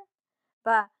person,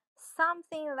 but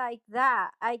something like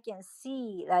that, I can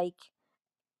see like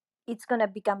it's going to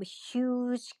become a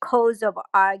huge cause of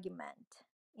argument,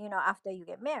 after you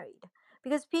get married.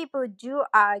 Because people do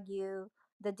argue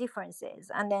the differences.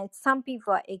 And then some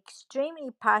people are extremely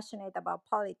passionate about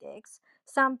politics.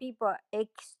 Some people are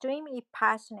extremely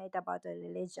passionate about the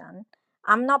religion.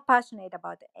 I'm not passionate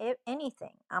about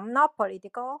anything. I'm not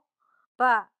political.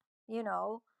 But, you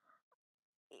know,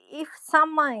 if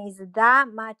someone is that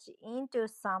much into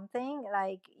something,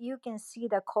 like you can see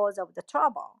the cause of the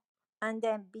trouble. And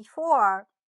then before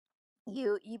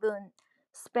you even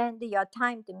spend your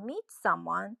time to meet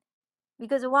someone,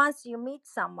 because once you meet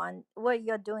someone, what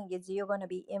you're doing is you're going to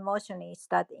be emotionally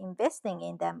start investing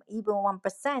in them, even 1%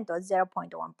 or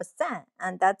 0.1%,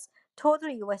 and that's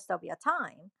totally waste of your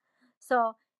time.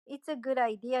 So it's a good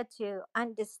idea to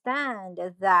understand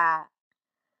that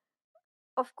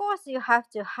of course you have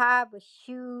to have a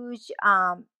huge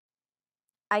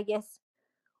I guess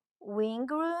wing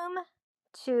room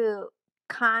to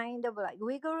kind of like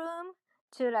wiggle room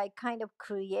to like kind of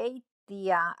create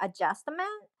the adjustment.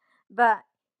 But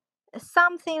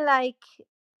something like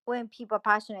when people are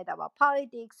passionate about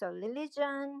politics or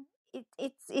religion,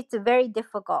 it's very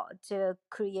difficult to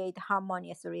create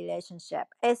harmonious relationship,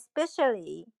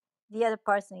 especially the other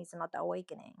person is not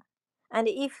awakening. And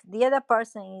if the other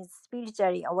person is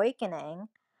spiritually awakening,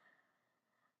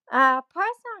 a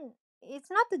person is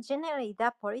not generally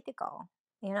that political,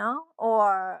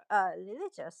 or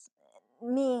religious.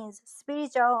 Means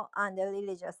spiritual and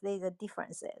religious, there's a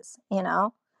differences.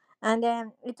 And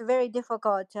then it's very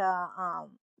difficult to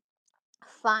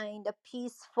find a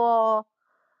peaceful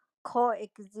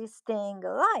coexisting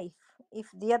life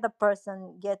if the other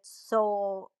person gets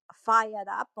so fired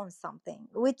up on something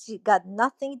which got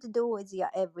nothing to do with your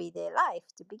everyday life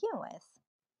to begin with.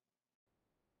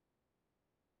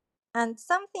 And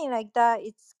something like that,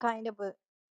 it's kind of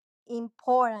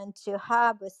important to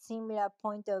have a similar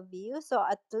point of view, so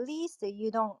at least you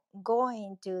don't go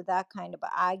into that kind of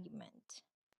argument.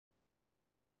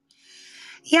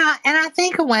 Yeah, and I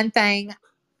think one thing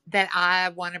that I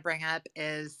want to bring up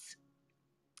is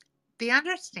the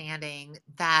understanding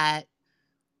that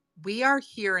we are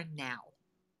here and now.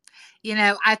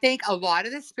 I think a lot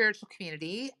of the spiritual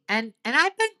community, and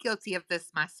I've been guilty of this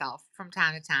myself from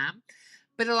time to time,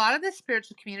 but a lot of the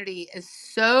spiritual community is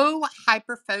so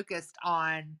hyper focused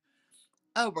on,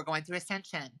 oh, we're going through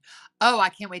ascension. Oh, I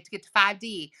can't wait to get to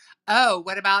 5D. Oh,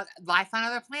 what about life on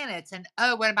other planets? And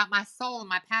oh, what about my soul and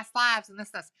my past lives and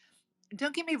this.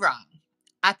 Don't get me wrong.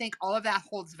 I think all of that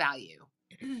holds value.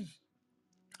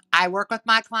 I work with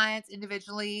my clients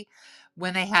individually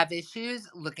when they have issues,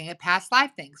 looking at past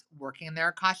life things, working in their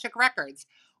Akashic records,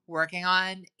 working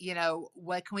on,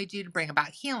 what can we do to bring about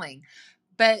healing.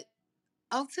 But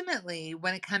ultimately,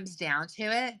 when it comes down to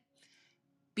it,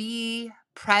 be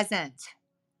present,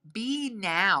 be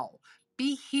now,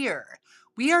 be here.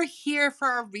 We are here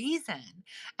for a reason.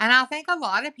 And I think a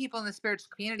lot of people in the spiritual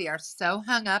community are so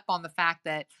hung up on the fact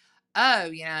that,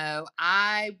 oh,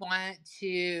 I want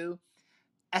to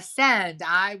ascend.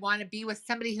 I want to be with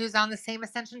somebody who's on the same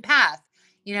ascension path.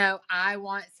 I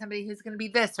want somebody who's going to be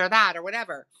this or that or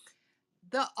whatever.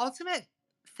 The ultimate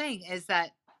thing is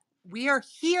that we are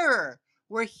here.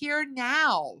 We're here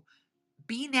now.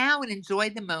 Be now and enjoy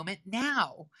the moment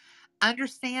now.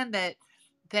 Understand that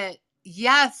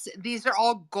yes, these are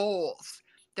all goals.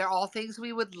 They're all things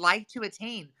we would like to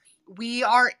attain. We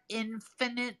are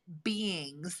infinite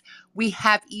beings. We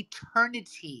have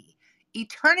eternity.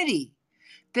 Eternity.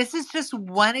 This is just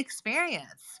one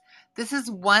experience. This is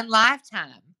one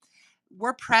lifetime.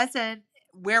 We're present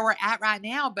where we're at right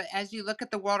now, but as you look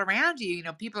at the world around you,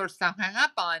 people are so hung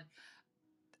up on,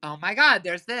 oh my God,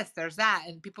 there's this, there's that.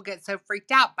 And people get so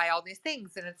freaked out by all these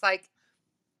things. And it's like,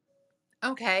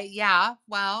 okay, yeah,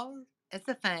 well, it's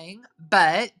a thing.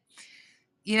 But,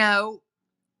 you know,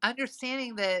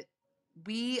 understanding that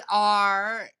we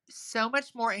are so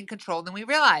much more in control than we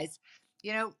realize.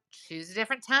 Choose a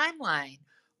different timeline,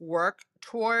 work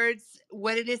towards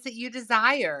what it is that you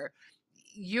desire.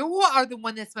 You are the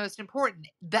one that's most important.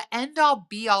 The end all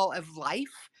be all of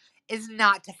life is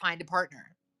not to find a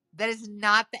partner. That is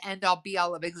not the end all be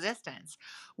all of existence.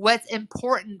 What's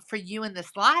important for you in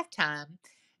this lifetime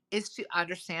is to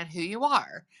understand who you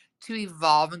are, to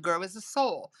evolve and grow as a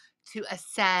soul, to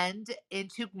ascend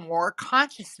into more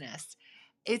consciousness.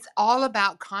 It's all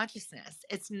about consciousness.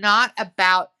 It's not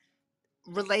about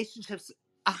relationships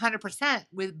 100%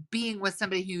 with being with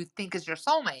somebody who you think is your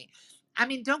soulmate. I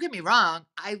mean, don't get me wrong.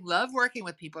 I love working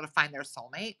with people to find their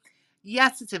soulmate.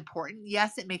 Yes, it's important.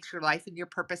 Yes, it makes your life and your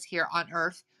purpose here on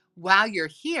earth while you're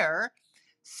here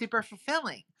super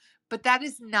fulfilling. But that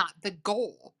is not the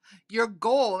goal. Your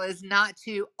goal is not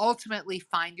to ultimately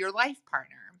find your life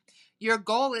partner. Your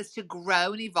goal is to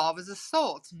grow and evolve as a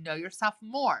soul, to know yourself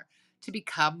more, to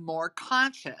become more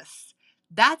conscious.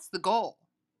 That's the goal.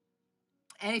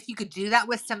 And if you could do that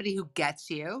with somebody who gets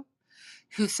you,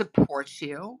 who supports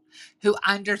you, who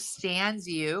understands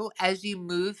you as you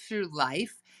move through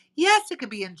life, yes, it could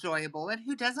be enjoyable. And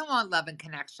who doesn't want love and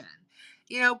connection?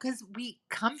 Because we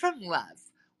come from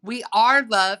love. We are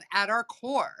love at our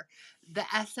core. The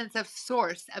essence of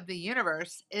source of the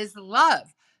universe is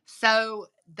love. So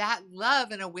that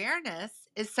love and awareness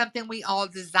is something we all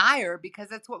desire because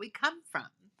that's what we come from.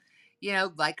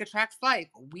 Like attracts like.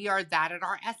 We are that at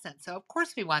our essence. So of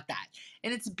course we want that.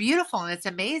 And it's beautiful and it's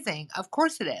amazing. Of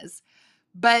course it is.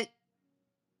 But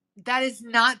that is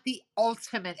not the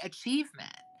ultimate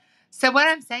achievement. So what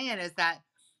I'm saying is that,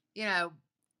 you know,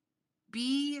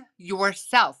 be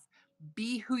yourself.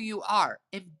 Be who you are.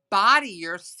 Embody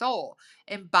your soul.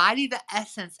 Embody the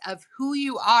essence of who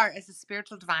you are as a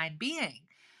spiritual divine being.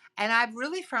 And I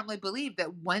really firmly believe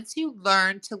that once you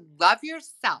learn to love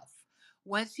yourself,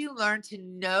 once you learn to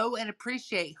know and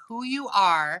appreciate who you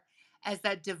are as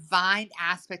that divine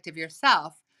aspect of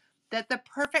yourself, that the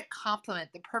perfect complement,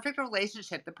 the perfect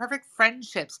relationship, the perfect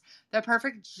friendships, the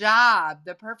perfect job,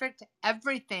 the perfect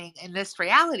everything in this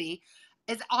reality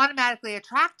is automatically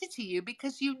attracted to you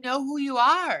because you know who you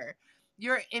are.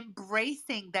 You're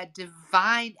embracing that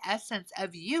divine essence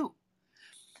of you.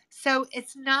 So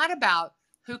it's not about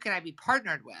who can I be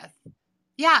partnered with.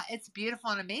 Yeah, it's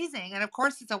beautiful and amazing. And of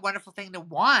course, it's a wonderful thing to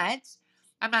want.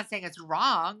 I'm not saying it's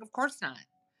wrong. Of course not.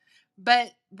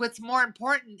 But what's more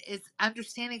important is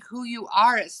understanding who you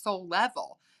are at soul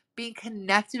level, being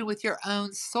connected with your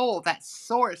own soul, that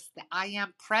source, the I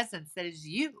am presence that is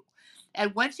you.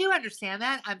 And once you understand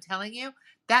that, I'm telling you,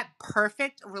 that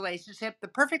perfect relationship, the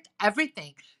perfect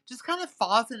everything just kind of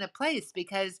falls into place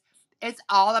because it's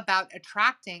all about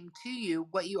attracting to you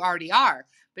what you already are.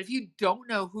 But if you don't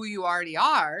know who you already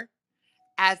are,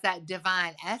 as that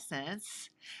divine essence,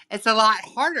 it's a lot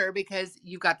harder because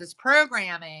you've got this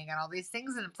programming and all these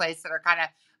things in place that are kind of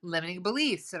limiting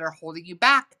beliefs that are holding you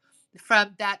back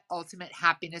from that ultimate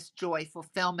happiness, joy,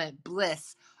 fulfillment,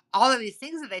 bliss, all of these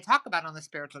things that they talk about on the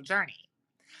spiritual journey.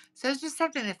 So it's just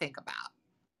something to think about.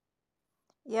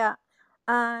 Yeah.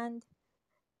 And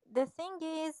the thing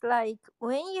is, like,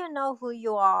 when you know who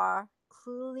you are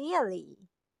clearly,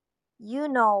 you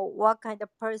know what kind of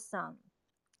person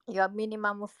your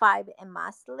minimum 5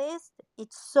 MS list,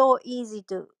 it's so easy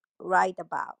to write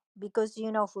about because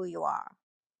you know who you are.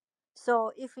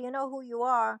 So if you know who you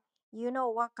are, you know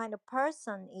what kind of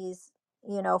person is,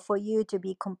 for you to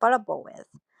be compatible with.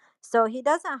 So he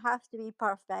doesn't have to be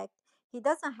perfect. He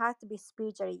doesn't have to be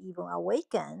spiritually even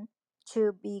awakened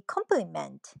to be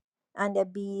complement and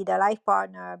be the life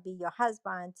partner, be your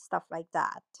husband, stuff like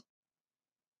that.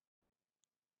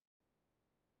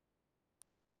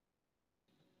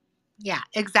 Yeah,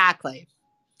 exactly.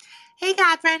 Hey,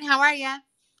 Catherine, how are you?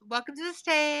 Welcome to the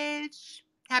stage.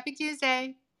 Happy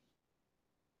Tuesday.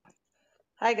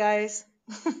 Hi guys.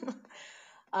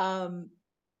 um,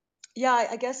 yeah,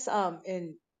 I guess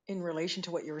in relation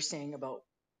to what you were saying about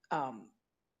um,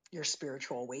 your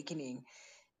spiritual awakening,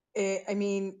 I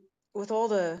mean, with all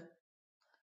the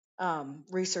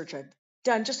research I've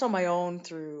done just on my own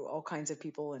through all kinds of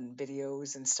people and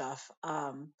videos and stuff,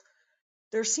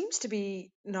 there seems to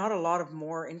be not a lot of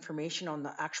more information on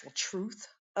the actual truth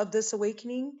of this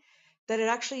awakening. That it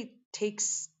actually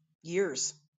takes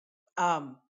years.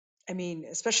 Um, I mean,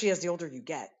 especially as the older you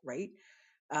get, right?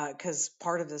 Because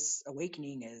part of this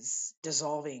awakening is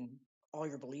dissolving all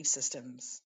your belief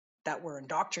systems that were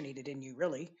indoctrinated in you,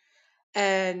 really.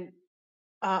 And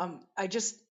I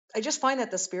just find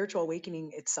that the spiritual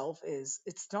awakening itself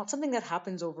it's not something that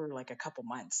happens over like a couple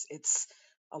months. It's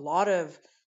a lot of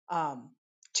um,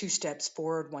 two steps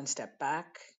forward, one step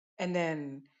back, and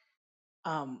then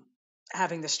um,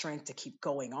 having the strength to keep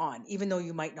going on, even though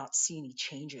you might not see any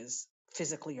changes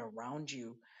physically around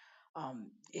you.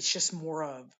 It's just more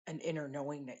of an inner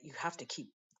knowing that you have to keep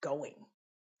going,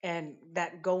 and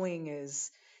that going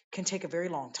is can take a very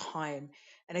long time.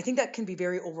 And I think that can be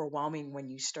very overwhelming when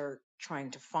you start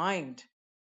trying to find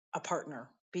a partner,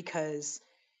 because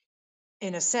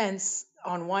in a sense,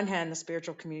 on one hand, the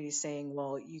spiritual community is saying,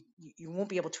 well, you won't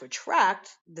be able to attract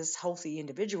this healthy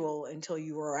individual until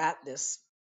you are at this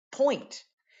point,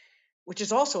 which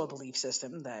is also a belief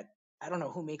system that I don't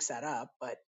know who makes that up.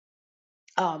 But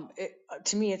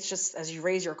to me, it's just as you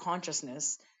raise your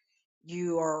consciousness,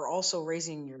 you are also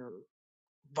raising your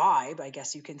vibe, I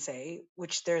guess you can say,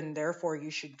 which then therefore you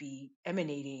should be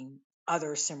emanating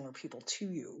other similar people to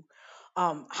you.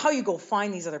 How you go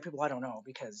find these other people, I don't know,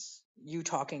 because you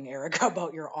talking, Erica,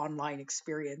 about your online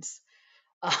experience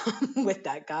with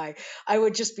that guy, I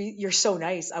would just be, you're so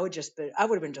nice. I would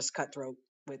have been just cutthroat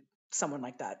with someone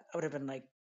like that. I would have been like,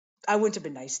 I wouldn't have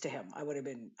been nice to him. I would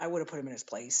have put him in his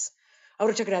place. I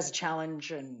would have took it as a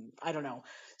challenge, and I don't know.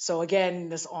 So again,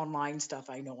 this online stuff,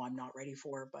 I know I'm not ready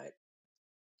for, but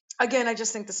again, I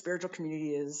just think the spiritual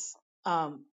community is,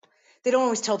 um, they don't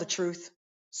always tell the truth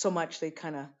so much. They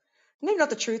kind of, maybe not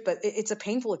the truth, but it's a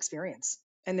painful experience.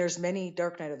 And there's many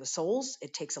dark night of the souls.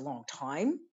 It takes a long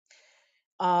time.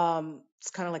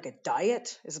 It's kind of like a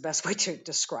diet is the best way to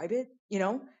describe it.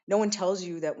 No one tells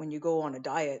you that when you go on a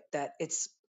diet that it's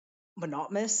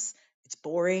monotonous, it's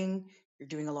boring, you're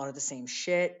doing a lot of the same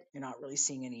shit, you're not really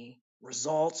seeing any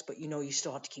results, but you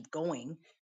still have to keep going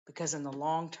because in the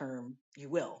long term you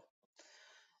will.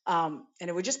 And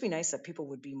it would just be nice that people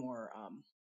would be more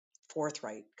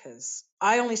forthright, because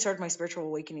I only started my spiritual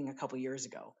awakening a couple years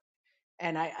ago,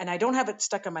 and I don't have it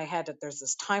stuck in my head that there's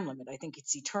this time limit. I think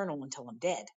it's eternal until I'm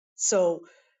dead. So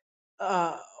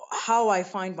uh, how I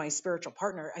find my spiritual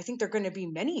partner, I think there are going to be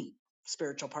many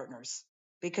spiritual partners,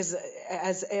 because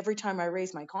as every time I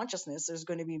raise my consciousness, there's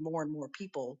going to be more and more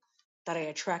people that I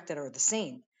attract that are the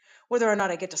same. Whether or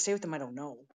not I get to stay with them, I don't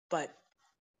know. But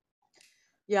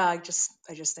yeah, I just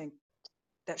think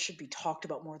that should be talked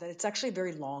about more. That it's actually a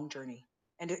very long journey,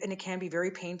 and it can be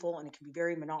very painful, and it can be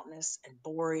very monotonous and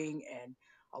boring, and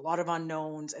a lot of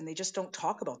unknowns, and they just don't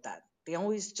talk about that. They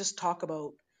always just talk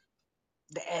about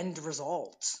the end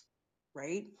result,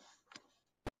 right?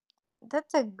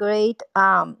 That's a great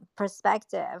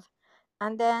perspective.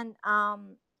 And then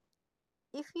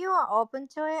if you are open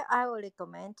to it, I would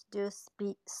recommend to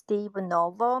do Steve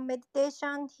Novo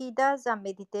meditation. He does a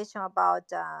meditation about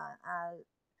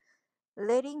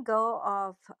letting go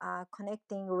of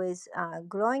connecting with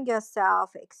growing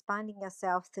yourself, expanding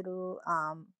yourself through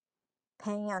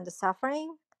pain and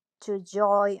suffering to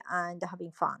joy and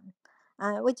having fun,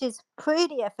 which is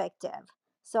pretty effective.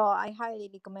 So I highly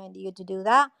recommend you to do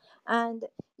that. And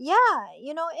yeah,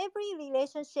 every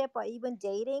relationship or even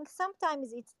dating,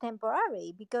 sometimes it's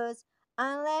temporary because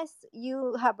unless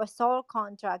you have a soul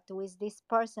contract with this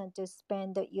person to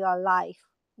spend your life,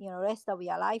 rest of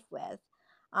your life with,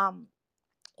 um,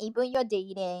 even you're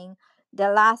dating, the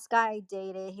last guy I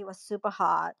dated, he was super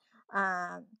hot.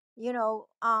 um you know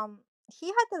um he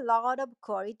had a lot of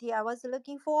quality I was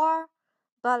looking for,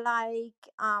 but like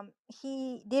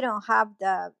he didn't have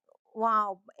the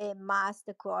wow a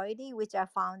master quality, which I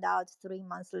found out 3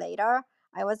 months later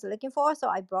I was looking for, so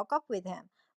I broke up with him.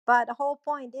 But the whole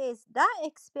point is that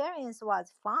experience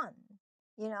was fun,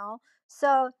 you know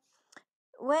so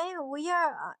when we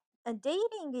are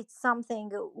dating, it's something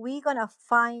we're gonna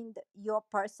find your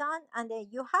person, and then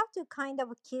you have to kind of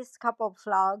kiss couple of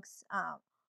frogs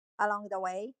along the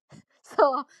way.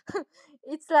 So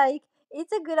it's like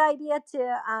it's a good idea to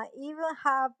even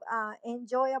have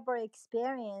enjoyable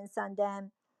experience, and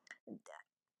then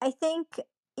I think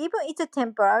even it's a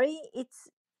temporary, it's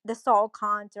the soul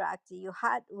contract you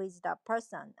had with that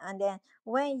person. And then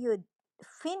when you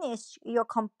finish your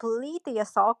complete your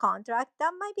soul contract,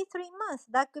 that might be 3 months,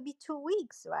 that could be 2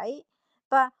 weeks, right?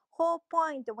 But whole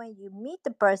point when you meet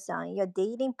the person, you're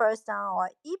dating person, or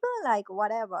even like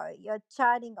whatever, you're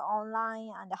chatting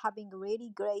online and having a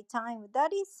really great time,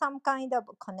 that is some kind of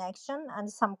connection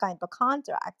and some kind of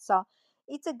contract. So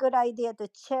it's a good idea to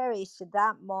cherish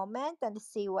that moment and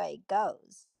see where it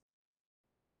goes.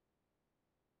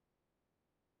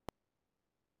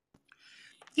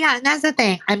 Yeah, and that's the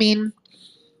thing. I mean,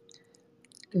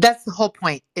 that's the whole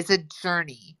point. It's a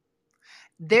journey.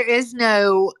 There is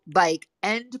no like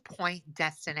end point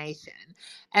destination.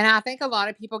 And I think a lot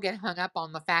of people get hung up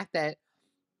on the fact that,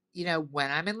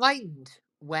 when I'm enlightened,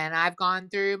 when I've gone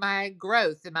through my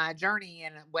growth and my journey,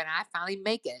 and when I finally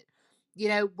make it,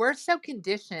 we're so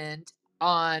conditioned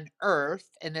on earth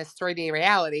in this 3D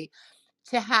reality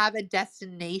to have a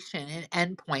destination,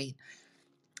 an endpoint.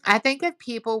 I think if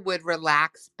people would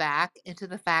relax back into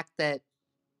the fact that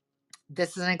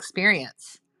this is an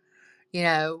experience,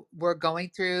 we're going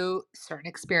through certain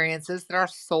experiences that our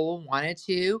soul wanted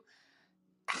to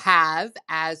have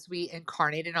as we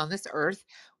incarnated on this earth.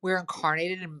 We're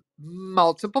incarnated in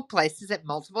multiple places at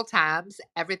multiple times.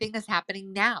 Everything is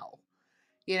happening now,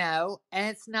 and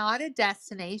it's not a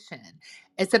destination.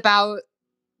 It's about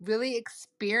really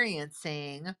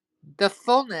experiencing the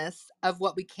fullness of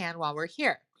what we can while we're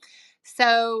here.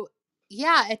 So,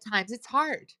 yeah, at times it's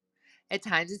hard. At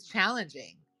times it's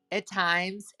challenging. At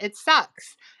times it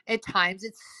sucks. At times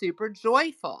it's super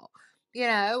joyful.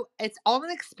 It's all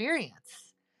an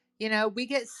experience. We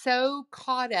get so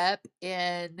caught up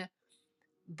in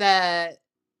the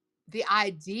the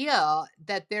idea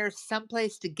that there's some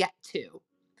place to get to.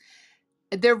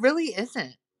 There really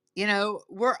isn't.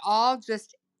 We're all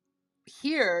just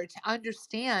here to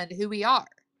understand who we are.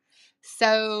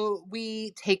 So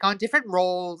we take on different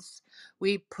roles.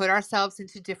 We put ourselves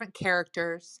into different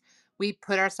characters. We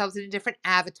put ourselves into different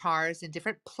avatars, in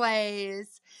different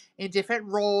plays, in different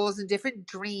roles, in different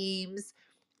dreams,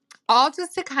 all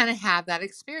just to kind of have that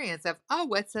experience of, oh,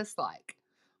 what's this like?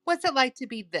 What's it like to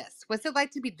be this? What's it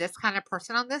like to be this kind of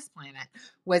person on this planet?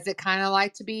 Was it kind of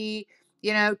like to be,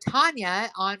 Tanya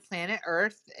on planet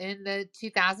Earth in the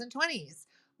 2020s?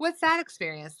 What's that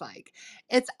experience like?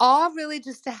 It's all really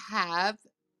just to have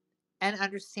an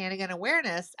understanding and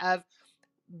awareness of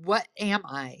what am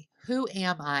I? Who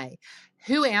am I?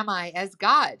 Who am I as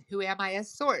God? Who am I as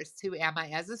source? Who am I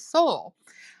as a soul?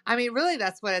 I mean, really,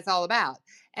 that's what it's all about.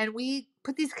 And we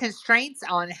put these constraints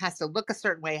on. It has to look a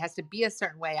certain way, it has to be a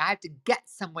certain way. I have to get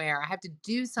somewhere, I have to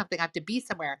do something, I have to be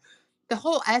somewhere. The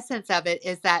whole essence of it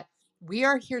is that we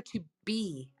are here to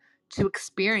be, to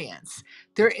experience.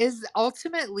 There is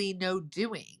ultimately no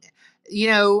doing. You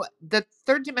know, the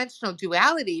third dimensional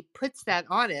duality puts that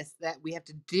on us that we have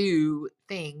to do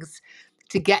things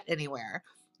to get anywhere.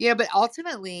 Yeah, but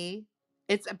ultimately,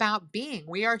 it's about being.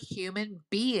 We are human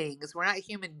beings. We're not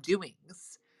human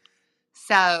doings.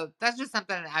 So that's just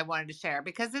something that I wanted to share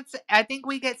because I think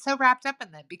we get so wrapped up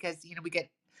in that because, we get,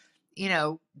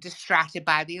 distracted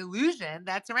by the illusion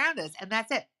that's around us. And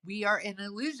that's it. We are an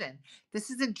illusion. This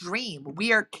is a dream.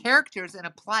 We are characters in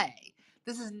a play.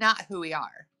 This is not who we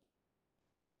are.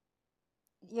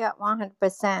 Yeah,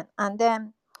 100%. And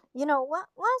then,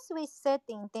 once we set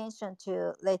the intention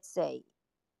to, let's say,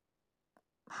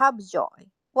 have joy,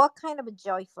 what kind of a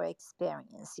joyful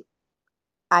experience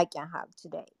I can have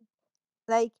today?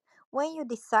 Like when you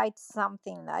decide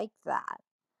something like that,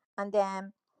 and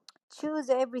then choose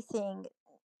everything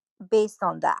based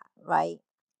on that, right?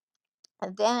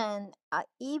 And then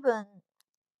even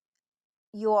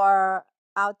your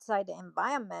outside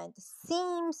environment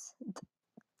seems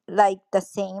like the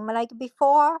same like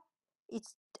before,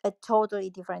 it's a totally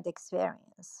different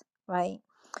experience, right?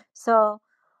 So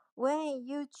when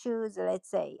you choose, let's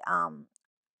say,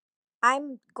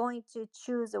 I'm going to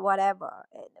choose whatever,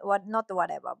 what not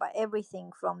whatever, but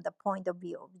everything from the point of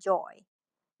view of joy.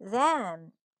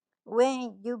 Then,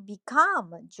 when you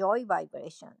become joy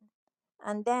vibration,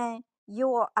 and then you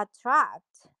will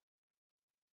attract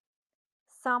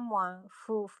someone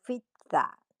who fits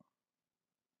that.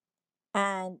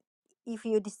 And if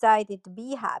you decided to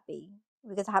be happy,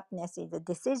 because happiness is a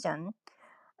decision,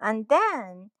 and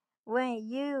then when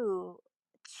you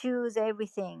choose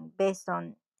everything based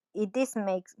on it, this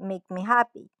make me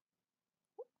happy,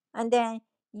 and then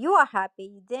you are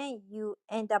happy, then you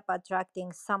end up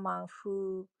attracting someone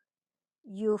who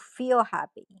you feel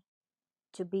happy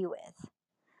to be with.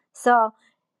 So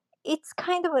it's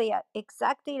kind of like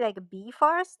exactly like be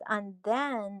first, and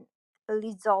then a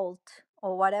result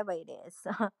or whatever it is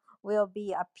will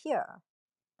be appear,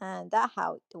 and that's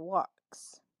how it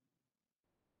works.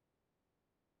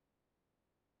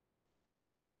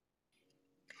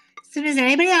 So does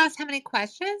anybody else have any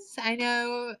questions? I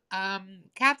know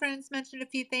Catherine's mentioned a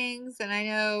few things, and I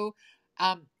know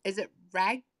is it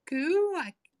Raghu?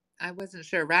 I wasn't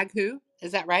sure. Raghu,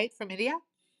 is that right, from India?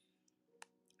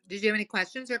 Did you have any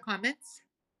questions or comments?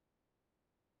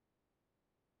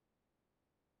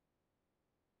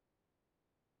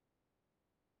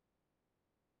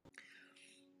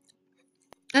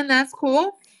 And that's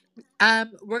cool.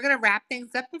 We're gonna wrap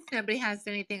things up if nobody has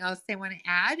anything else they want to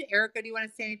add. Erica, do you want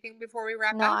to say anything before we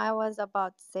wrap No, up? I was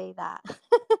about to say that.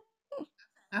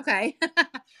 Okay.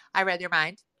 I read your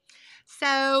mind.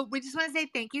 So we just want to say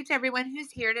thank you to everyone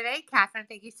who's here today. Catherine,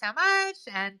 thank you so much.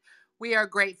 And we are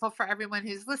grateful for everyone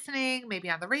who's listening, maybe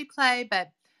on the replay. But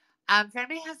if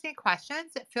anybody has any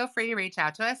questions, feel free to reach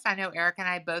out to us. I know Eric and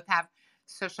I both have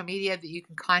social media that you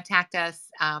can contact us.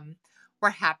 We're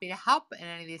happy to help in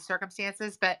any of these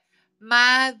circumstances. But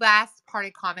my last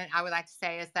parting comment I would like to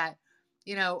say is that,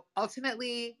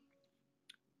 ultimately,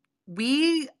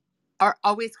 we are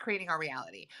always creating our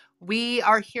reality. We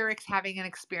are here having an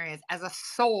experience as a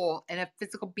soul and a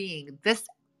physical being. This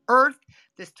earth,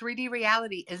 this 3D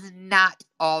reality is not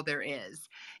all there is.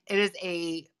 It is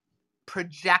a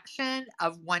projection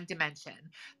of one dimension.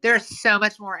 There's so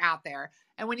much more out there.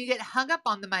 And when you get hung up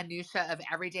on the minutia of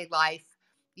everyday life,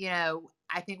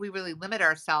 I think we really limit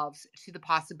ourselves to the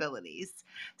possibilities.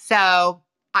 So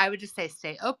I would just say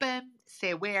stay open,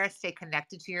 stay aware, stay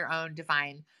connected to your own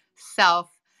divine self,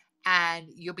 and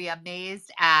you'll be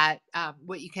amazed at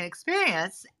what you can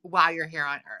experience while you're here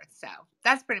on earth. So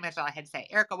that's pretty much all I had to say.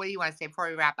 Erica, what do you want to say before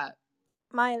we wrap up?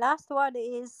 My last word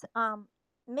is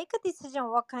make a decision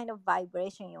what kind of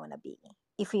vibration you want to be.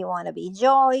 If you want to be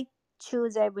joy,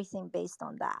 choose everything based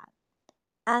on that,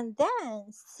 and then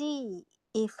see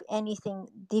if anything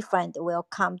different will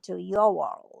come to your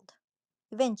world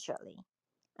eventually.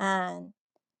 And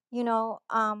you know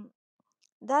um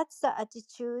that's the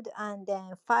attitude. And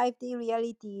then 5D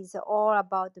reality is all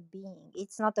about the being,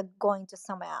 it's not going to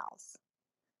somewhere else.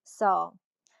 So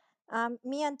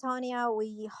me and Tonya,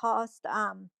 we host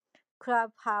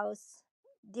Clubhouse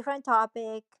different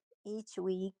topic each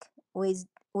week.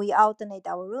 We alternate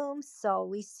our rooms. So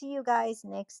we see you guys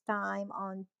next time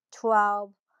on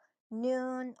 12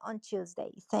 noon on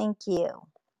Tuesday. Thank you.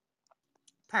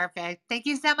 Perfect. Thank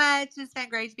you so much. It's been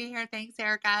great to be here. Thanks,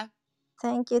 Erica.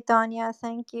 Thank you, Tonya.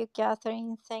 Thank you,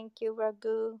 Catherine. Thank you,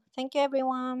 Raghu. Thank you,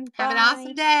 everyone. Have an Bye.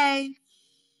 awesome day.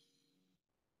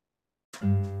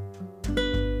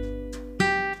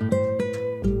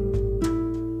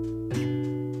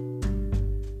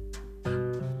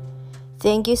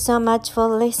 Thank you so much for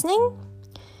listening.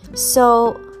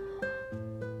 So,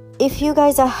 if you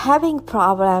guys are having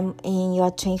problem in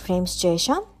your twin flame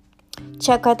situation,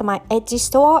 check out my Etsy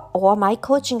store or my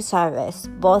coaching service.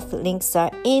 Both links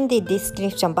are in the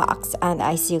description box, and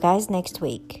I see you guys next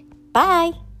week.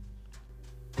 Bye!